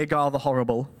 Hagar the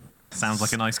Horrible. Sounds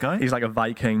like a nice guy. He's like a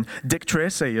Viking. Dick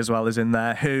Tracy as well is in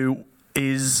there, who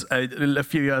is a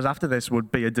few years after this would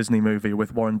be a Disney movie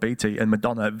with Warren Beatty and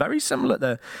Madonna. Very similar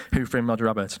to Who Framed Roger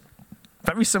Rabbit.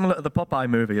 Very similar to the Popeye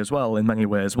movie as well in many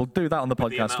ways. We'll do that on the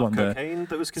podcast one day. Cocaine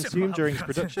that was consumed during its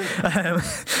production.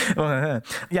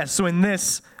 So in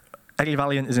this, Eddie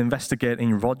Valiant is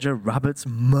investigating Roger Rabbit's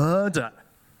murder.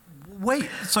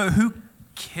 Wait, so who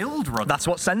killed Roger? That's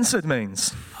what censored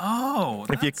means. Oh,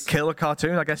 If you kill a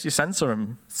cartoon, I guess you censor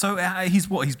him. So he's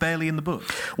what? He's barely in the book.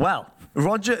 Well,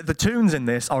 the toons in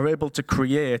this are able to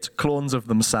create clones of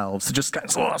themselves to just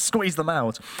squeeze them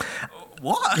out.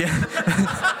 What?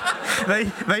 Yeah.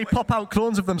 they pop out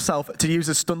clones of themselves to use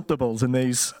as stunt doubles in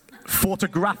these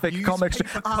photographic comics.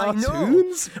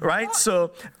 Cartoons? Right?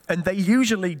 So, and they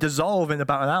usually dissolve in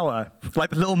about an hour. Like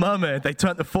the Little Mermaid, they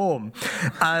turn to foam.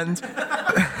 And...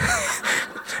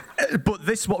 But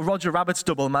what Roger Rabbit's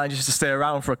double manages to stay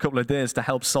around for a couple of days to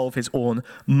help solve his own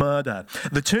murder.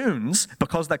 The toons,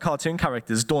 because they're cartoon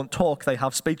characters, don't talk. They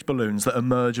have speech balloons that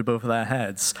emerge above their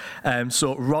heads.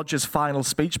 So Roger's final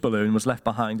speech balloon was left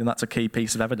behind, and that's a key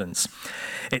piece of evidence.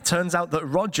 It turns out that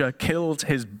Roger killed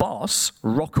his boss,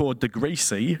 Rocco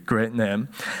DeGreasy, great name,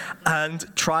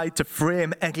 and tried to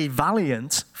frame Eddie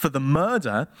Valiant for the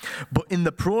murder, but in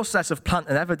the process of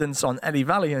planting evidence on Eddie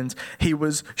Valiant, he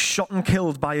was shot and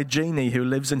killed by a genie who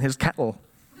lives in his kettle.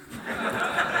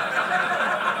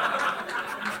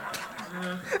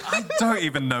 I don't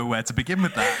even know where to begin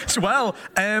with that. Well,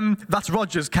 that's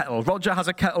Roger's kettle. Roger has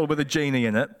a kettle with a genie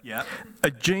in it. Yeah.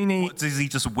 A genie... What, does he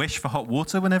just wish for hot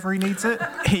water whenever he needs it?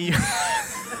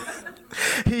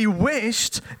 He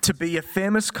wished to be a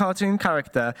famous cartoon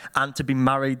character and to be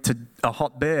married to a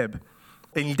hot babe.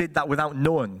 And he did that without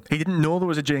knowing. He didn't know there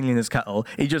was a genie in his kettle.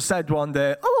 He just said one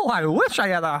day, "Oh, I wish I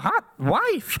had a hot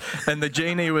wife." And the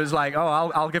genie was like,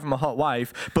 "Oh, I'll give him a hot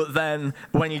wife." But then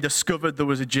when he discovered there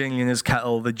was a genie in his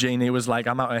kettle, the genie was like,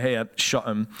 "I'm out of here," shot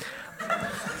him.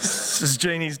 That's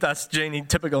genie,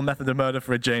 typical method of murder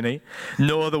for a genie.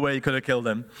 No other way he could have killed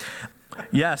him.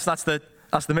 Yes, that's the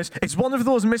That's the mystery. It's one of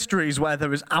those mysteries where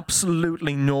there is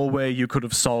absolutely no way you could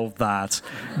have solved that,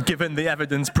 given the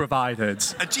evidence provided.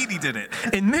 A genie did it.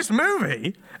 In this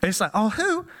movie, it's like, oh,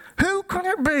 who could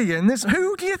it be in this?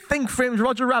 Who do you think framed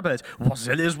Roger Rabbit? Was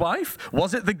it his wife?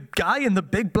 Was it the guy in the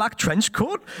big black trench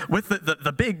coat with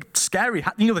the big scary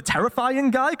hat? You know, the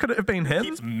terrifying guy? Could it have been him?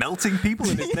 He's melting people,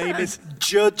 and his name is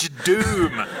Judge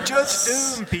Doom. Judge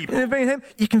Doom, people. Could it have been him?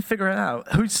 You can figure it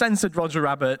out. Who censored Roger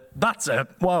Rabbit? That's a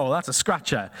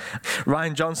scratcher.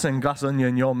 Ryan Johnson, Glass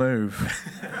Onion, your move.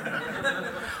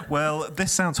 Well,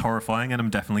 this sounds horrifying, and I'm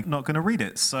definitely not going to read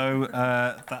it, so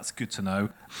that's good to know.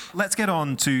 Let's get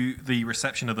on to the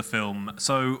reception of the film.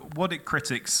 So, what did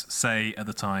critics say at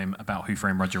the time about Who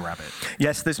Framed Roger Rabbit?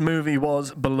 Yes, this movie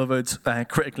was beloved,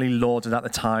 critically lauded at the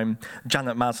time.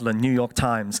 Janet Maslin, New York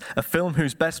Times. A film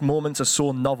whose best moments are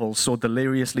so novel, so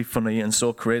deliriously funny, and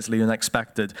so crazily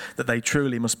unexpected that they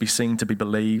truly must be seen to be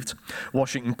believed.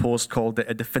 Washington Post called it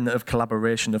a definitive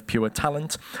collaboration of pure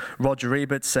talent. Roger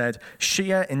Ebert said,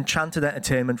 sheer enchanted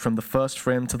entertainment from the first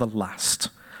frame to the last.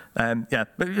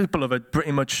 Beloved,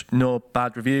 pretty much no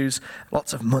bad reviews.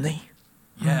 Lots of money.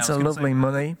 Yeah, Lots of lovely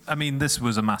money. I mean, this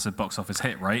was a massive box office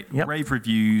hit, right? Yep. Rave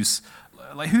reviews.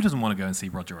 Like, who doesn't want to go and see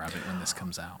Roger Rabbit when this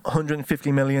comes out?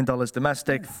 $150 million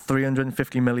domestic,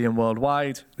 $350 million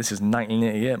worldwide. This is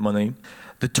 1988 money.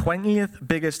 The 20th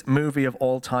biggest movie of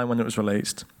all time when it was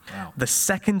released. Wow. The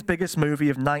second biggest movie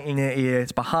of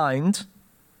 1988 behind...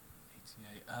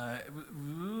 It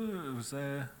was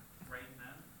there.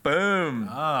 Boom.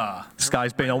 This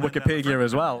guy's been on Wikipedia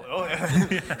as well.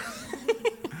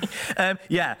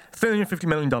 $350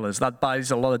 million. That buys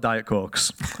a lot of Diet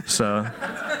Cokes. So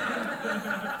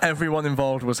everyone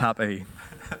involved was happy.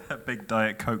 A big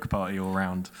Diet Coke party all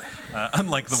round.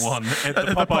 Unlike the one in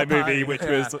The Popeye movie, which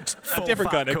was a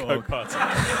different kind of Coke. Coke party.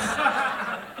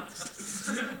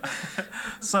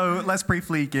 So let's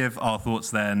briefly give our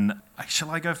thoughts then. Shall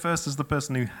I go first as the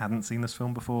person who hadn't seen this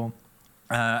film before?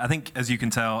 I think, as you can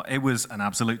tell, it was an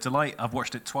absolute delight. I've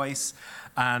watched it twice,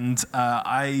 and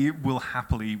I will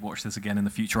happily watch this again in the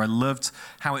future. I loved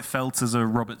how it felt as a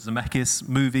Robert Zemeckis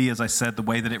movie. As I said, the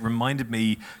way that it reminded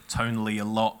me tonally a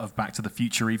lot of Back to the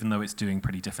Future, even though it's doing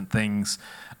pretty different things.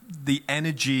 The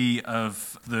energy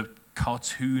of the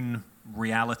cartoon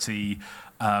reality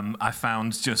I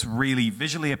found just really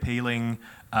visually appealing.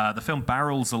 The film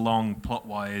barrels along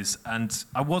plot-wise, and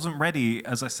I wasn't ready,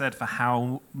 as I said, for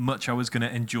how much I was going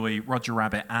to enjoy Roger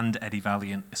Rabbit and Eddie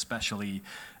Valiant, especially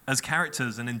as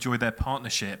characters, and enjoy their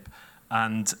partnership.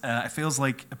 And it feels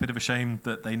like a bit of a shame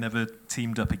that they never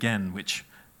teamed up again, which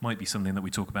might be something that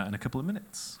we talk about in a couple of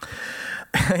minutes.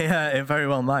 Yeah, it very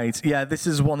well might. Yeah, this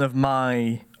is one of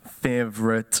my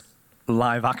favourite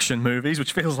live-action movies,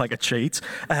 which feels like a cheat,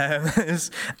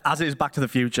 as is Back to the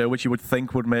Future, which you would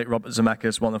think would make Robert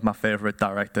Zemeckis one of my favourite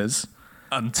directors.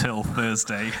 Until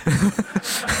Thursday.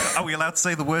 Are we allowed to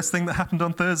say the worst thing that happened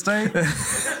on Thursday?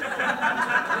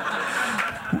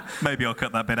 Maybe I'll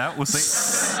cut that bit out. We'll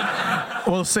see.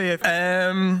 We'll see if...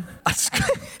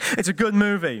 it's a good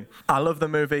movie. I love the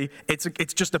movie.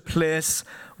 It's just a place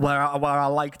where I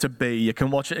like to be. You can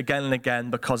watch it again and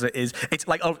again because it's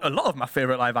like a lot of my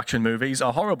favourite live-action movies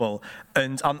are horrible.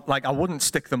 And I wouldn't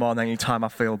stick them on any time I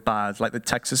feel bad, like the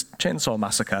Texas Chainsaw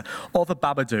Massacre or The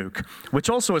Babadook, which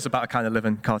also is about a kind of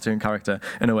living cartoon character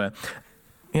in a way.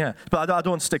 Yeah, but I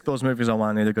don't stick those movies on when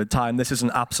I need a good time. This is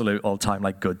an absolute all-time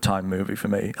good time movie for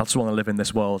me. I just want to live in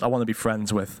this world. I want to be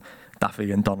friends with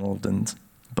Daffy and Donald and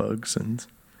Bugs and...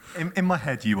 In my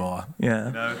head, you are. Yeah.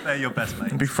 You know, they're your best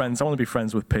mates. Be friends. I want to be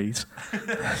friends with Pete.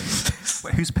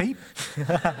 Wait, who's Pete?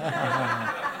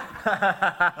 That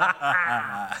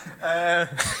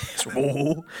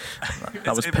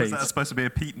was Pete. That's supposed to be a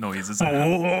Pete noise, isn't it?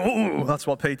 Oh, that's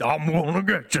what Pete. I'm gonna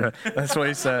get you. That's what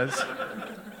he says.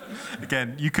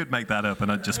 Again, you could make that up, and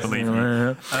I'd just believe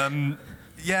you.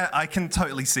 Yeah, I can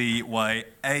totally see why,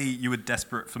 A, you were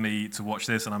desperate for me to watch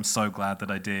this, and I'm so glad that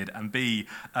I did, and B,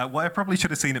 why I probably should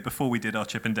have seen it before we did our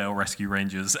Chippendale Rescue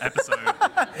Rangers episode.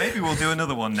 Maybe we'll do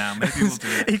another one now. Maybe we'll do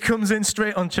it. He comes in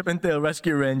straight on Chippendale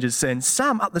Rescue Rangers saying,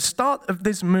 Sam, at the start of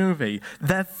this movie,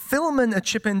 they're filming a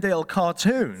Chippendale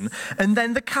cartoon, and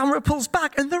then the camera pulls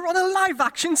back, and they're on a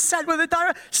live-action set with a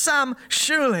director. Sam,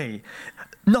 surely,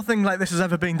 nothing like this has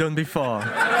ever been done before.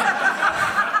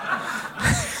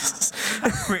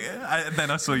 And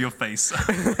then I saw your face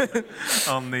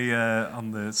on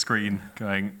the screen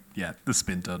going, yeah, this has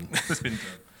been done.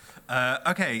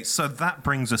 Okay, so that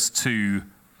brings us to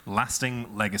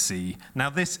Lasting Legacy. Now,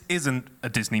 this isn't a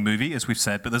Disney movie, as we've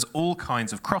said, but there's all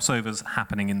kinds of crossovers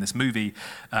happening in this movie,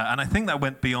 and I think that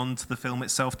went beyond the film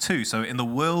itself too. So in the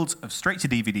world of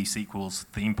straight-to-DVD sequels,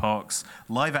 theme parks,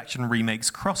 live-action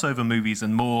remakes, crossover movies,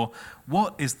 and more,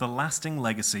 what is the lasting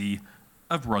legacy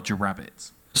of Roger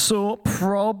Rabbit? So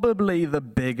probably the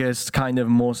biggest, kind of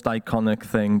most iconic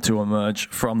thing to emerge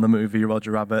from the movie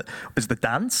Roger Rabbit is the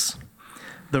dance.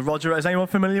 Is anyone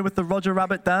familiar with the Roger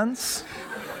Rabbit dance?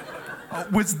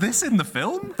 Was this in the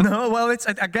film? No, well,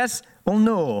 I guess, well,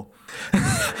 no.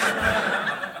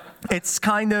 It's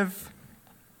kind of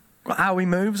how he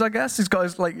moves, I guess. He's got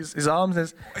his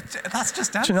arms. That's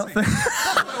just dancing. Do you not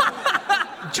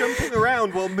think? Jumping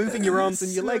around while moving your arms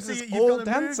and your legs is all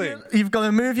dancing. You've got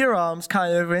to move your arms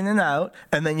kind of in and out,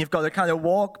 and then you've got to kind of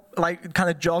walk, kind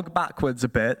of jog backwards a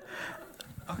bit.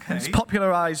 Okay. It's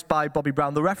popularized by Bobby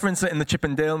Brown. They reference it in the Chip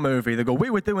and Dale movie. They go, we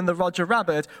were doing the Roger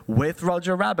Rabbit with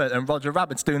Roger Rabbit, and Roger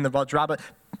Rabbit's doing the Roger Rabbit.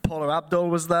 Paula Abdul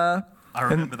was there. I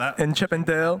remember that. In Chip and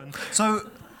Dale. So,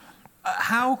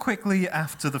 how quickly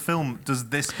after the film does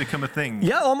this become a thing?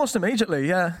 Yeah, almost immediately,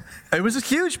 yeah. It was a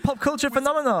huge pop culture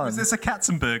phenomenon. Was this a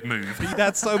Katzenberg move? He'd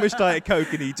had so much Diet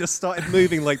Coke and he just started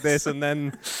moving like this, and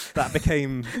then that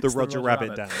became the Roger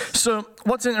Rabbit dance. So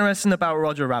what's interesting about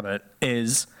Roger Rabbit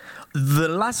is the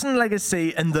lasting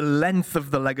legacy and the length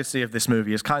of the legacy of this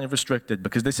movie is kind of restricted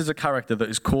because this is a character that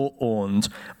is co-owned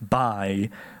by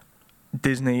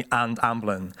Disney and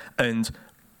Amblin. And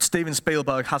Steven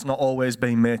Spielberg has not always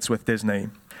been mates with Disney.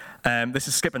 This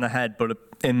is skipping ahead, but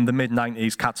in the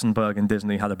mid-90s, Katzenberg and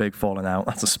Disney had a big falling out.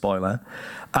 That's a spoiler.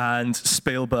 And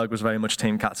Spielberg was very much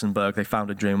Team Katzenberg. They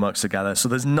founded DreamWorks together. So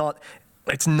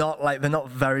it's not like they're not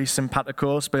very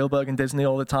simpatico, Spielberg and Disney,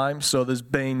 all the time. So there's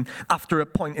been, after a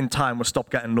point in time, we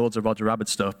stopped getting loads of Roger Rabbit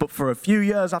stuff. But for a few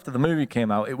years after the movie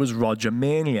came out, it was Roger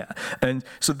Mania. And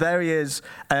so there he is.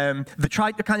 They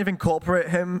tried to kind of incorporate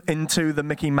him into the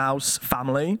Mickey Mouse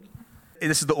family.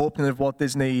 This is the opening of Walt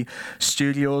Disney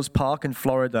Studios Park in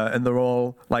Florida, and they're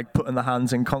all like putting their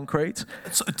hands in concrete.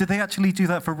 So did they actually do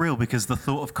that for real? Because the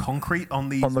thought of concrete on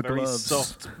these on the Very gloves.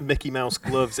 soft Mickey Mouse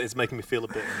gloves is making me feel a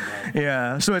bit...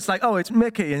 Yeah, so it's like, oh, it's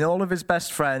Mickey and all of his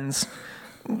best friends,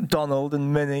 Donald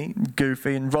and Minnie,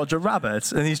 Goofy and Roger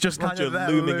Rabbit, and he's just kind Roger of there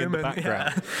looming in the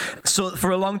background. Yeah. So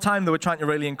for a long time, they were trying to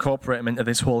really incorporate him into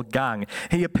this whole gang.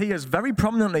 He appears very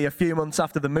prominently a few months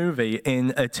after the movie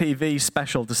in a TV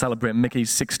special to celebrate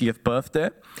Mickey's 60th birthday.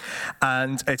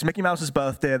 And it's Mickey Mouse's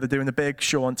birthday, they're doing a big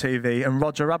show on TV, and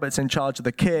Roger Rabbit's in charge of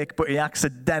the cake, but he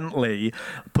accidentally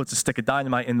puts a stick of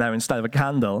dynamite in there instead of a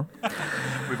candle.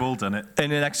 We've all done it.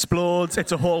 And it explodes,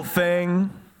 it's a whole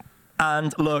thing.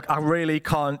 And look, I really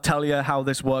can't tell you how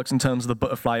this works in terms of the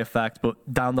butterfly effect,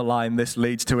 but down the line, this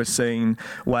leads to a scene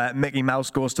where Mickey Mouse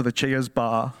goes to the Cheers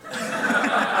bar.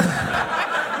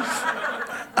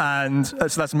 And so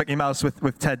that's Mickey Mouse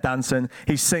with Ted Danson.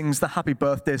 He sings the happy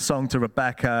birthday song to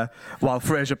Rebecca while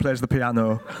Frasier plays the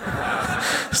piano.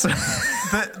 So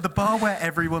The bar where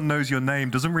everyone knows your name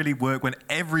doesn't really work when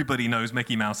everybody knows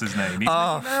Mickey Mouse's name. He's Mickey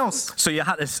Mouse. So you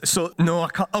had this. So no, I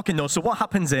can't. Okay, no. So what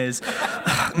happens is,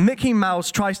 Mickey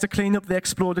Mouse tries to clean up the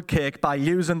exploded cake by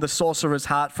using the sorcerer's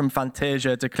hat from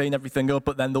Fantasia to clean everything up.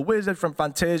 But then the wizard from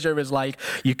Fantasia is like,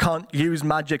 you can't use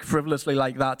magic frivolously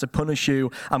like that to punish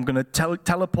you. I'm gonna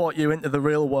teleport you into the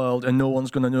real world, and no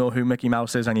one's gonna know who Mickey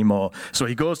Mouse is anymore. So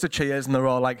he goes to Cheers, and they're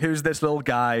all like, who's this little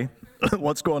guy?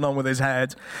 What's going on with his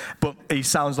head? But he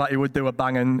sounds like he would do a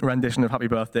banging rendition of Happy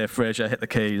Birthday, Frasier, Hit the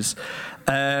Keys.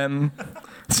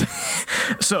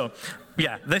 So,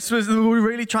 yeah, we were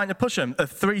really trying to push him.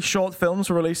 3 short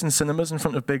films were released in cinemas in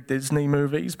front of big Disney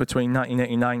movies between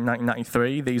 1989 and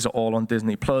 1993. These are all on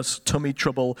Disney+. Tummy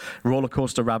Trouble, Roller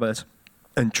Coaster Rabbit,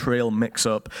 and Trail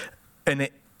Mix-Up. And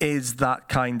it is that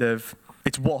kind of...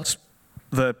 It's what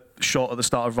the short at the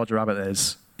start of Roger Rabbit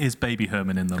is. Is Baby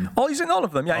Herman in them? Oh, he's in all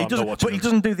of them. Yeah, he doesn't. But he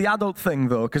doesn't do the adult thing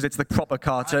though, because it's the proper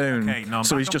cartoon. Okay, no, I'm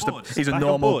so back he's on just board. he's a Back on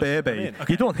normal board. baby.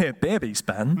 Okay. You don't hear babies,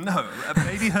 Ben. No,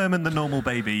 Baby Herman, the normal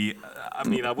baby. I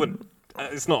mean, I wouldn't...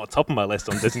 It's not on top of my list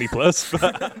on Disney+,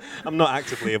 but I'm not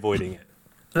actively avoiding it.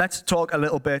 Let's talk a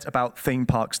little bit about theme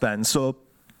parks then. So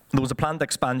there was a planned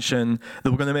expansion. They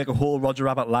were going to make a whole Roger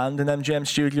Rabbit land in MGM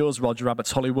Studios, Roger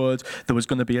Rabbit's Hollywood. There was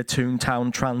going to be a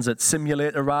Toontown Transit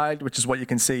simulator ride, which is what you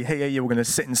can see here. You were going to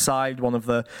sit inside one of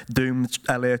the doomed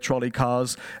LA trolley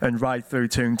cars and ride through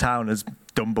Toontown as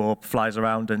Dumbo flies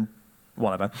around and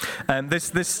whatever. So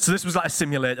this was like a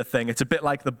simulator thing. It's a bit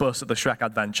like the bus at the Shrek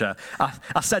Adventure.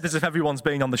 I said as if everyone's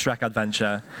been on the Shrek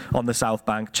Adventure on the South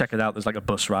Bank. Check it out. There's like a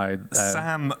bus ride.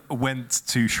 Sam went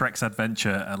to Shrek's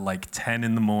Adventure at like 10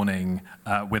 in the morning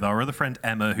with our other friend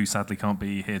Emma, who sadly can't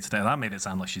be here today. That made it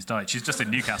sound like she's died. She's just in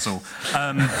Newcastle.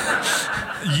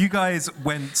 You guys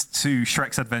went to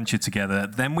Shrek's Adventure together.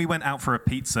 Then we went out for a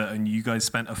pizza, and you guys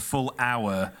spent a full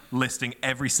hour listing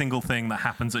every single thing that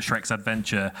happens at Shrek's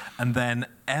Adventure. And then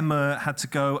Emma had to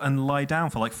go and lie down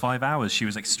for like 5 hours. She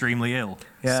was extremely ill.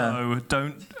 Yeah. So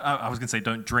I was going to say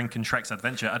don't drink in Shrek's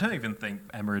Adventure. I don't even think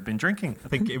Emma had been drinking. I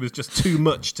think it was just too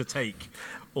much to take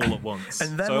all at once.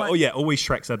 And then, so, like- always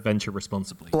Shrek's Adventure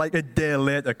responsibly. Like a day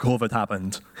later, COVID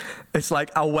happened. It's like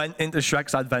I went into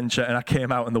Shrek's Adventure and I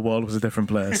came out and the world was a different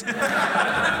place.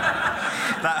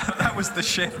 That was the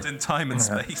shift in time and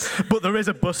space. But there is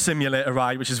a bus simulator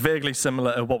ride which is vaguely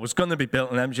similar to what was going to be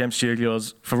built in MGM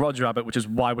Studios for Roger Rabbit, which is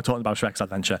why we're talking about Shrek's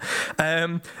Adventure.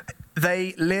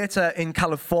 They later in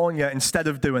California, instead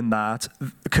of doing that,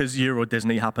 because Euro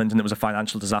Disney happened and it was a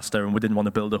financial disaster and we didn't want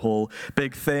to build a whole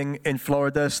big thing in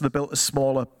Florida, so they built a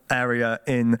smaller area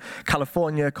in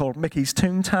California called Mickey's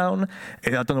Toontown.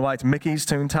 I don't know why it's Mickey's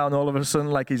Toontown all of a sudden,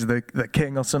 like he's the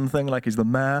king or something, like he's the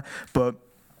mayor, but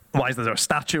why is there a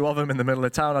statue of him in the middle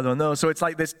of town? I don't know. So it's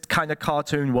like this kind of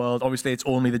cartoon world. Obviously, it's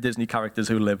only the Disney characters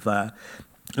who live there.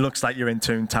 Looks like you're in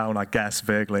Toontown, I guess,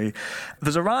 vaguely.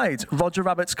 There's a ride, Roger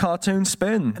Rabbit's Cartoon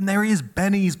Spin. And there he is,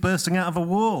 Benny's bursting out of a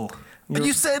wall. Are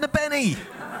you saying a Benny?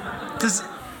 Does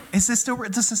this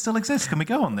still exist? Can we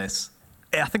go on this?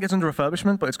 I think it's under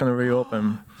refurbishment, but it's going to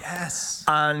reopen. Yes.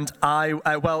 And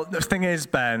well, the thing is,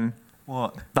 Ben.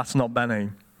 What? That's not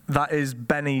Benny. That is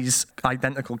Benny's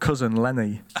identical cousin,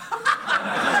 Lenny.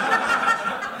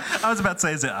 I was about to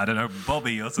say, is it, I don't know,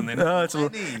 Bobby or something? No, it's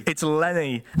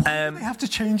Lenny. Why do they have to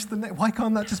change the name? Why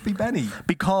can't that just be Benny?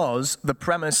 Because the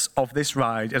premise of this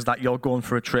ride is that you're going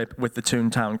for a trip with the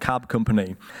Toontown Cab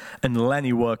Company, and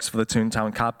Lenny works for the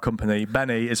Toontown Cab Company.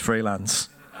 Benny is freelance.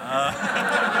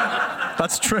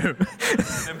 That's true.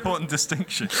 Important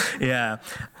distinction. Yeah.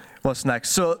 What's next?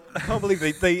 So I can't believe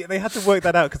they had to work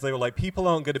that out because they were like, people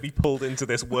aren't going to be pulled into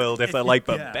this world if they're like,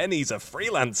 but Yeah. Benny's a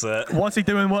freelancer. what's he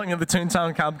doing working at the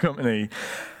Toontown Cab Company?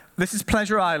 This is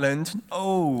Pleasure Island.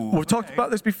 Oh. We've talked about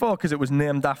this before because it was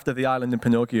named after the island in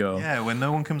Pinocchio. Yeah, when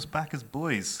no one comes back as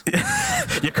boys.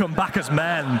 You come back as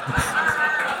men.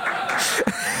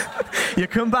 You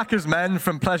come back as men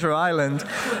from Pleasure Island.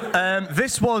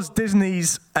 This was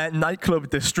Disney's nightclub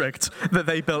district that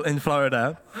they built in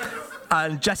Florida.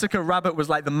 And Jessica Rabbit was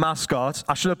like the mascot.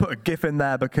 I should have put a GIF in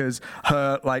there because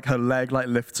her leg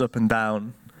lifts up and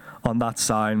down on that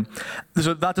sign.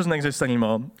 So that doesn't exist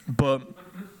anymore. But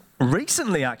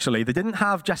recently, actually, they didn't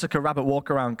have Jessica Rabbit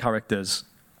walk around characters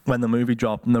when the movie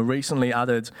dropped, and they recently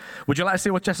added. Would you like to see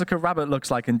what Jessica Rabbit looks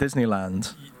like in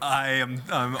Disneyland? I'm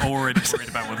already worried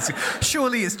about what this is.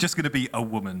 Surely it's just going to be a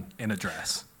woman in a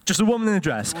dress. Just a woman in a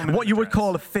dress. Woman What in you a would dress.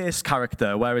 call a face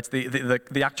character, where it's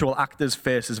the actual actor's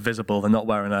face is visible. They're not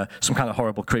wearing some kind of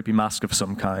horrible, creepy mask of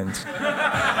some kind.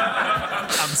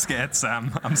 I'm scared,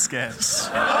 Sam. I'm scared.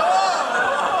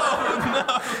 Oh,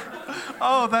 no.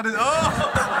 Oh, that is...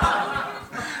 Oh!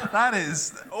 That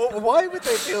is... Oh, why would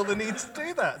they feel the need to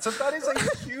do that? So that is a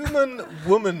human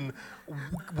woman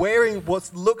wearing what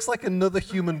looks like another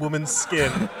human woman's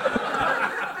skin.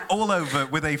 All over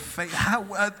with a face. How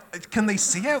can they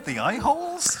see out the eye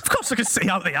holes? Of course I can see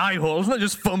out the eye holes, not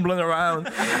just fumbling around.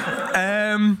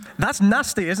 That's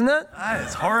nasty, isn't it? That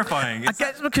is horrifying. I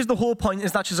guess because the whole point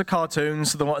is that she's a cartoon,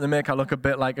 so they wanted to make her look a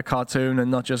bit like a cartoon and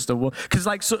not just a woman. Because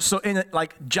so in it,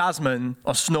 like Jasmine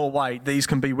or Snow White, these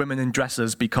can be women in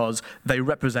dresses because they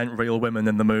represent real women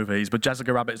in the movies. But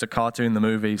Jessica Rabbit is a cartoon in the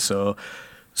movie, so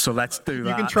let's do that.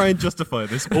 You can try and justify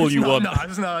this all you want. No,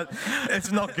 it's not.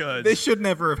 It's not good. This should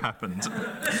never have happened.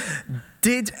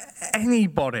 Did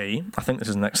anybody, I think this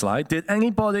is the next slide, did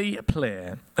anybody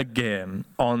play a game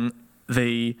on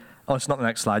the, oh, it's not the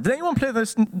next slide. Did anyone play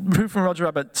this Who from Roger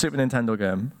Rabbit Super Nintendo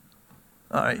game?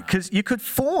 All right, because you could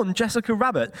phone Jessica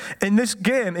Rabbit. In this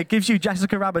game, it gives you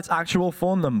Jessica Rabbit's actual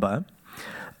phone number.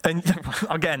 And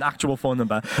again, actual phone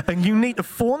number. And you need to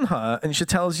phone her, and she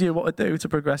tells you what to do to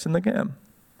progress in the game.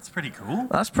 That's pretty cool.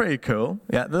 That's pretty cool.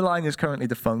 Yeah, the line is currently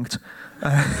defunct.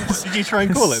 Did you try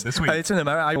and call it this week? It's in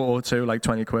America. I owe to like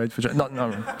 20 quid for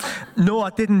No,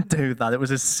 I didn't do that. It was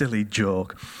a silly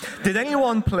joke. Did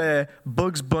anyone play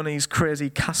Bugs Bunny's Crazy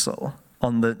Castle?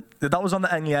 That was on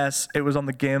the NES. It was on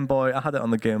the Game Boy. I had it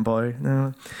on the Game Boy.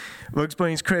 No. Bugs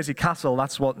Bunny's Crazy Castle.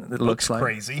 That's what it looks like.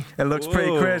 Crazy. It looks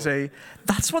pretty crazy.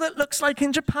 That's what it looks like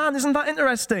in Japan. Isn't that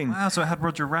interesting? Wow, so it had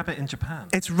Roger Rabbit in Japan.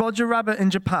 It's Roger Rabbit in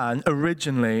Japan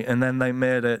originally, and then they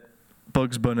made it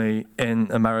Bugs Bunny in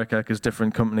America because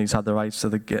different companies had the rights to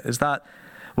the. Is that?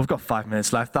 We've got 5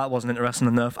 minutes left. That wasn't interesting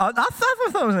enough. I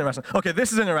thought it was interesting. Okay,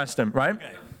 this is interesting, right?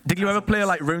 Okay. Did you ever play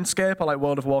like RuneScape or like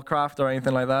World of Warcraft or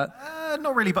anything like that?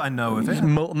 Not really, but I know of it.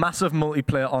 Massive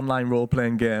multiplayer online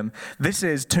role-playing game. This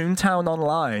is Toontown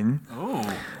Online.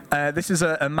 Oh. This is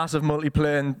a massive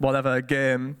multiplayer whatever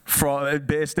game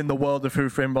based in the world of Who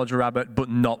Framed Roger Rabbit, but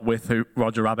not with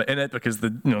Roger Rabbit in it because the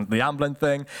Amblin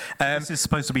thing. This is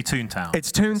supposed to be Toontown.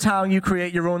 It's Toontown. You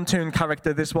create your own Toon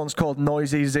character. This one's called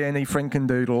Noisy Zany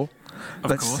Frinkendoodle. Of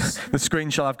course. The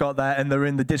screenshot I've got there, and they're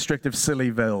in the district of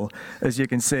Sillyville, as you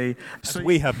can see. So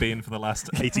we have been for the last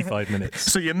 85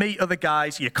 minutes. So you meet other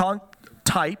guys. You can't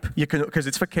type, you can, because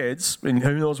it's for kids, and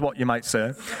who knows what you might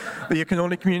say. But you can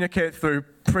only communicate through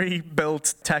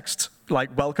pre-built text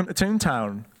like "Welcome to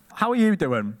Toontown." How are you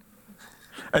doing?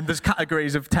 And there's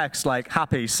categories of text like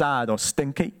happy, sad, or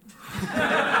stinky.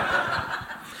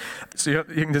 So you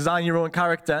can design your own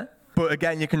character. But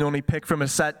again, you can only pick from a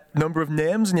set number of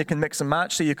names, and you can mix and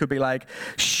match. So you could be like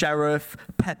Sheriff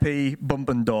Peppy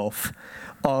Bumpendorf,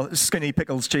 or Skinny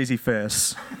Pickles Cheesy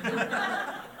Face.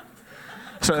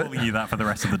 So calling you that for the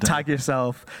rest of the day. Tag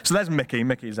yourself. So there's Mickey.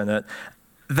 Mickey's in it.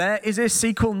 There is a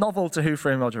sequel novel to Who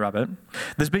Framed Roger Rabbit.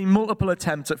 There's been multiple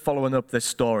attempts at following up this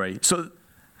story. So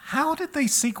how did they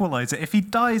sequelize it if he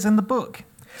dies in the book?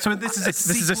 So this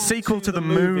is a sequel to the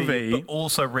movie, but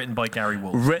also written by Gary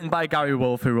Wolfe. Written by Gary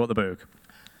Wolfe, who wrote the book.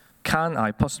 Can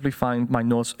I possibly find my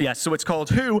notes? Yes, so it's called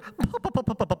Who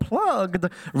Plugged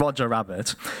Roger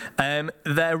Rabbit.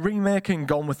 They're remaking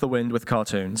Gone with the Wind with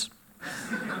cartoons.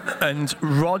 And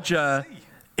Roger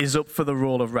is up for the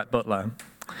role of Rhett Butler.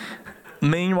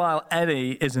 Meanwhile,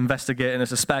 Eddie is investigating a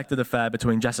suspected affair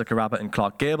between Jessica Rabbit and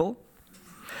Clark Gable.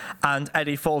 And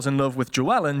Eddie falls in love with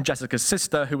Joellen, Jessica's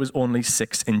sister, who is only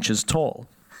 6 inches tall.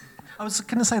 I was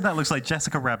going to say that looks like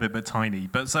Jessica Rabbit, but tiny.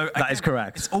 But so that is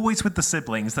correct. It's always with the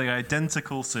siblings. They're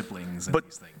identical siblings.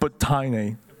 But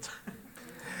tiny.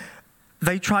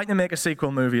 They tried to make a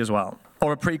sequel movie as well,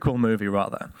 or a prequel movie,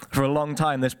 rather. For a long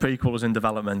time, this prequel was in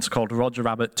development, called Roger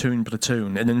Rabbit Toon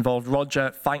Platoon. It involved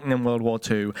Roger fighting in World War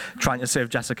II, trying to save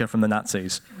Jessica from the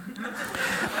Nazis.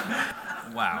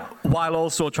 Wow. While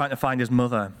also trying to find his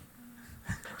mother.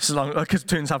 Because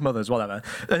toons have mothers, whatever.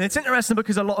 And it's interesting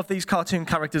because a lot of these cartoon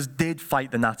characters did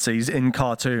fight the Nazis in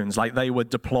cartoons. Like, they were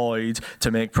deployed to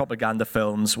make propaganda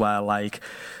films where, like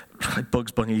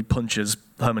Bugs Bunny punches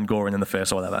Herman Goring in the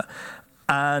face or whatever.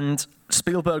 And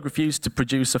Spielberg refused to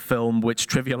produce a film which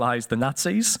trivialized the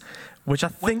Nazis, which I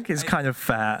think is kind of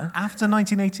fair. After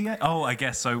 1988? Oh, I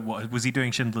guess so. What, was he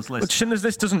doing Schindler's List? But Schindler's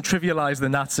List doesn't trivialize the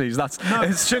Nazis.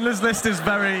 Schindler's List is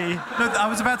very... No, I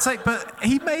was about to say, but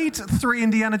he made 3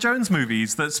 Indiana Jones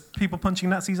movies that's people punching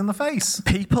Nazis in the face.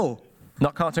 People.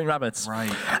 Not cartoon rabbits.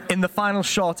 Right. In the final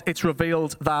shot, it's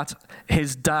revealed that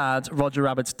his dad, Roger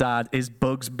Rabbit's dad, is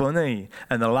Bugs Bunny.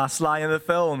 And the last line of the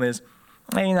film is,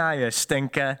 "Hey, now you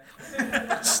stinker."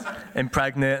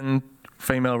 Impregnating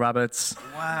female rabbits.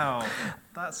 Wow,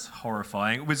 that's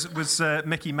horrifying. Was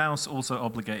Mickey Mouse also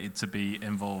obligated to be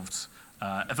involved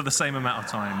for the same amount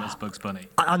of time as Bugs Bunny?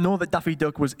 I know that Daffy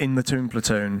Duck was in the Toon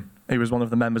Platoon. He was one of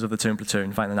the members of the Toon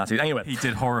Platoon fighting the Nazis. Anyway. He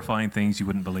did horrifying things you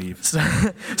wouldn't believe.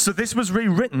 So this was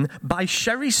rewritten by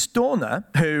Sherry Stoner,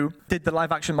 who did the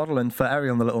live-action modeling for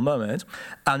Ariel and the Little Mermaid,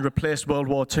 and replaced World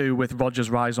War II with Roger's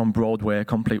Rise on Broadway,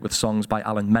 complete with songs by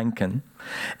Alan Menken.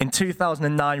 In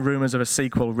 2009, rumors of a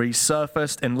sequel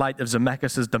resurfaced in light of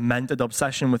Zemeckis' demented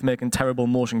obsession with making terrible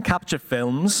motion capture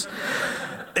films.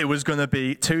 It was going to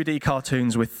be 2D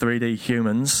cartoons with 3D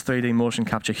humans, 3D motion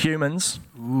capture humans.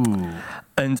 Ooh.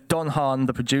 And Don Hahn,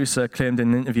 the producer, claimed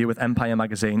in an interview with Empire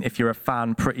magazine, if you're a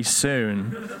fan pretty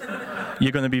soon,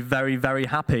 you're going to be very, very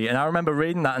happy. And I remember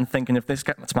reading that and thinking, if this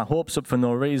gets my hopes up for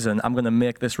no reason, I'm going to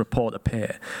make this report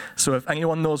appear. So if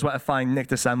anyone knows where to find Nick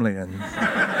DeSemlian...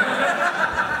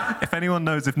 If anyone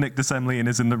knows if Nick DeSemlian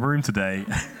is in the room today...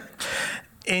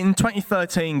 In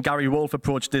 2013, Gary Wolfe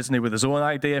approached Disney with his own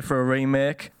idea for a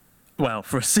remake. Well,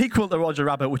 for a sequel to Roger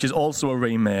Rabbit, which is also a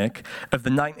remake, of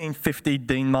the 1950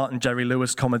 Dean Martin, Jerry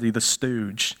Lewis comedy The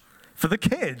Stooge. For the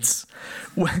kids,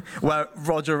 where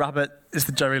Roger Rabbit is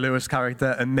the Jerry Lewis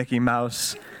character and Mickey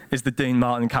Mouse is the Dean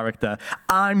Martin character.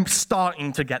 I'm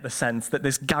starting to get the sense that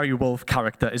this Gary Wolfe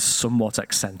character is somewhat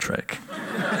eccentric.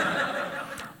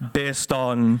 Based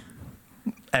on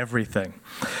everything.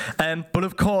 But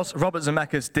of course, Robert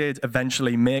Zemeckis did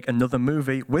eventually make another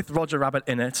movie with Roger Rabbit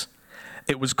in it.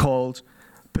 It was called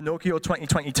Pinocchio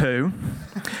 2022,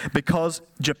 because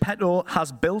Geppetto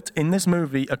has built in this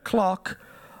movie a cuckoo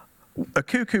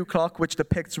clock, which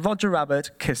depicts Roger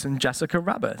Rabbit kissing Jessica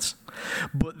Rabbit.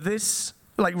 But this,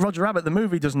 like Roger Rabbit, the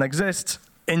movie doesn't exist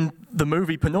in the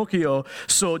movie Pinocchio,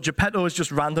 so Geppetto has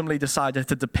just randomly decided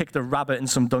to depict a rabbit in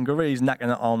some dungarees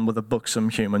necking it on with a buxom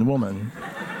human woman.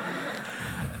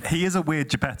 He is a weird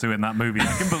Geppetto in that movie.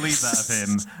 I can believe that of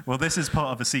him. Well, this is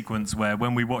part of a sequence where,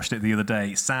 when we watched it the other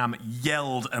day, Sam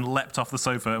yelled and leapt off the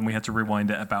sofa, and we had to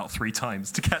rewind it about 3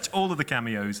 times to catch all of the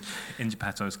cameos in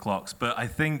Geppetto's clocks. But I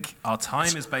think our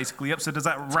time is basically up, so does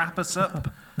that wrap us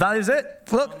up? That is it.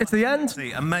 Look, it's the end.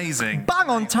 Amazing. Bang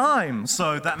on time.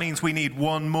 So that means we need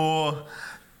one more.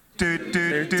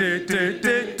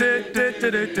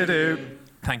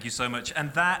 Thank you so much.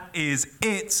 And that is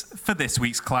it for this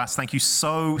week's class. Thank you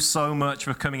so much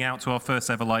for coming out to our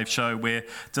first ever live show. We're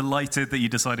delighted that you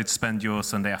decided to spend your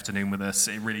Sunday afternoon with us.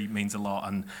 It really means a lot,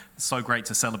 and it's so great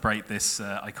to celebrate this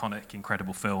iconic,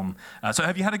 incredible film. So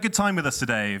have you had a good time with us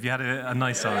today? Have you had a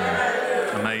nice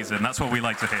time? Amazing. That's what we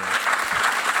like to hear.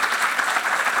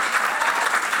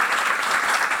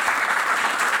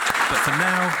 But for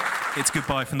now, it's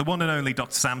goodbye from the one and only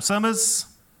Dr. Sam Summers.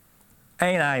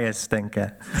 Ain't I a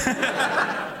stinker?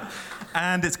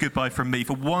 And it's goodbye from me.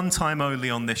 For one time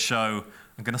only on this show,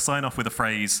 I'm going to sign off with a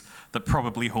phrase that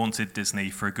probably haunted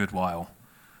Disney for a good while.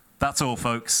 That's all,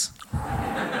 folks.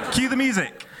 Cue the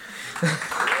music.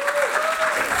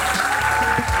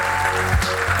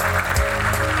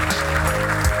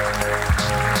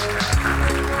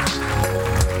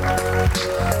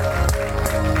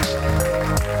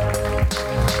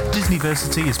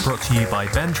 Disneyversity is brought to you by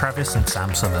Ben Travis and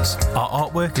Sam Summers. Our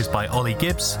artwork is by Ollie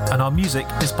Gibbs, and our music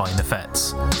is by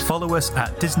Nefets. Follow us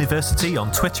at Disneyversity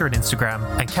on Twitter and Instagram,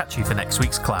 and catch you for next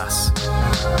week's class.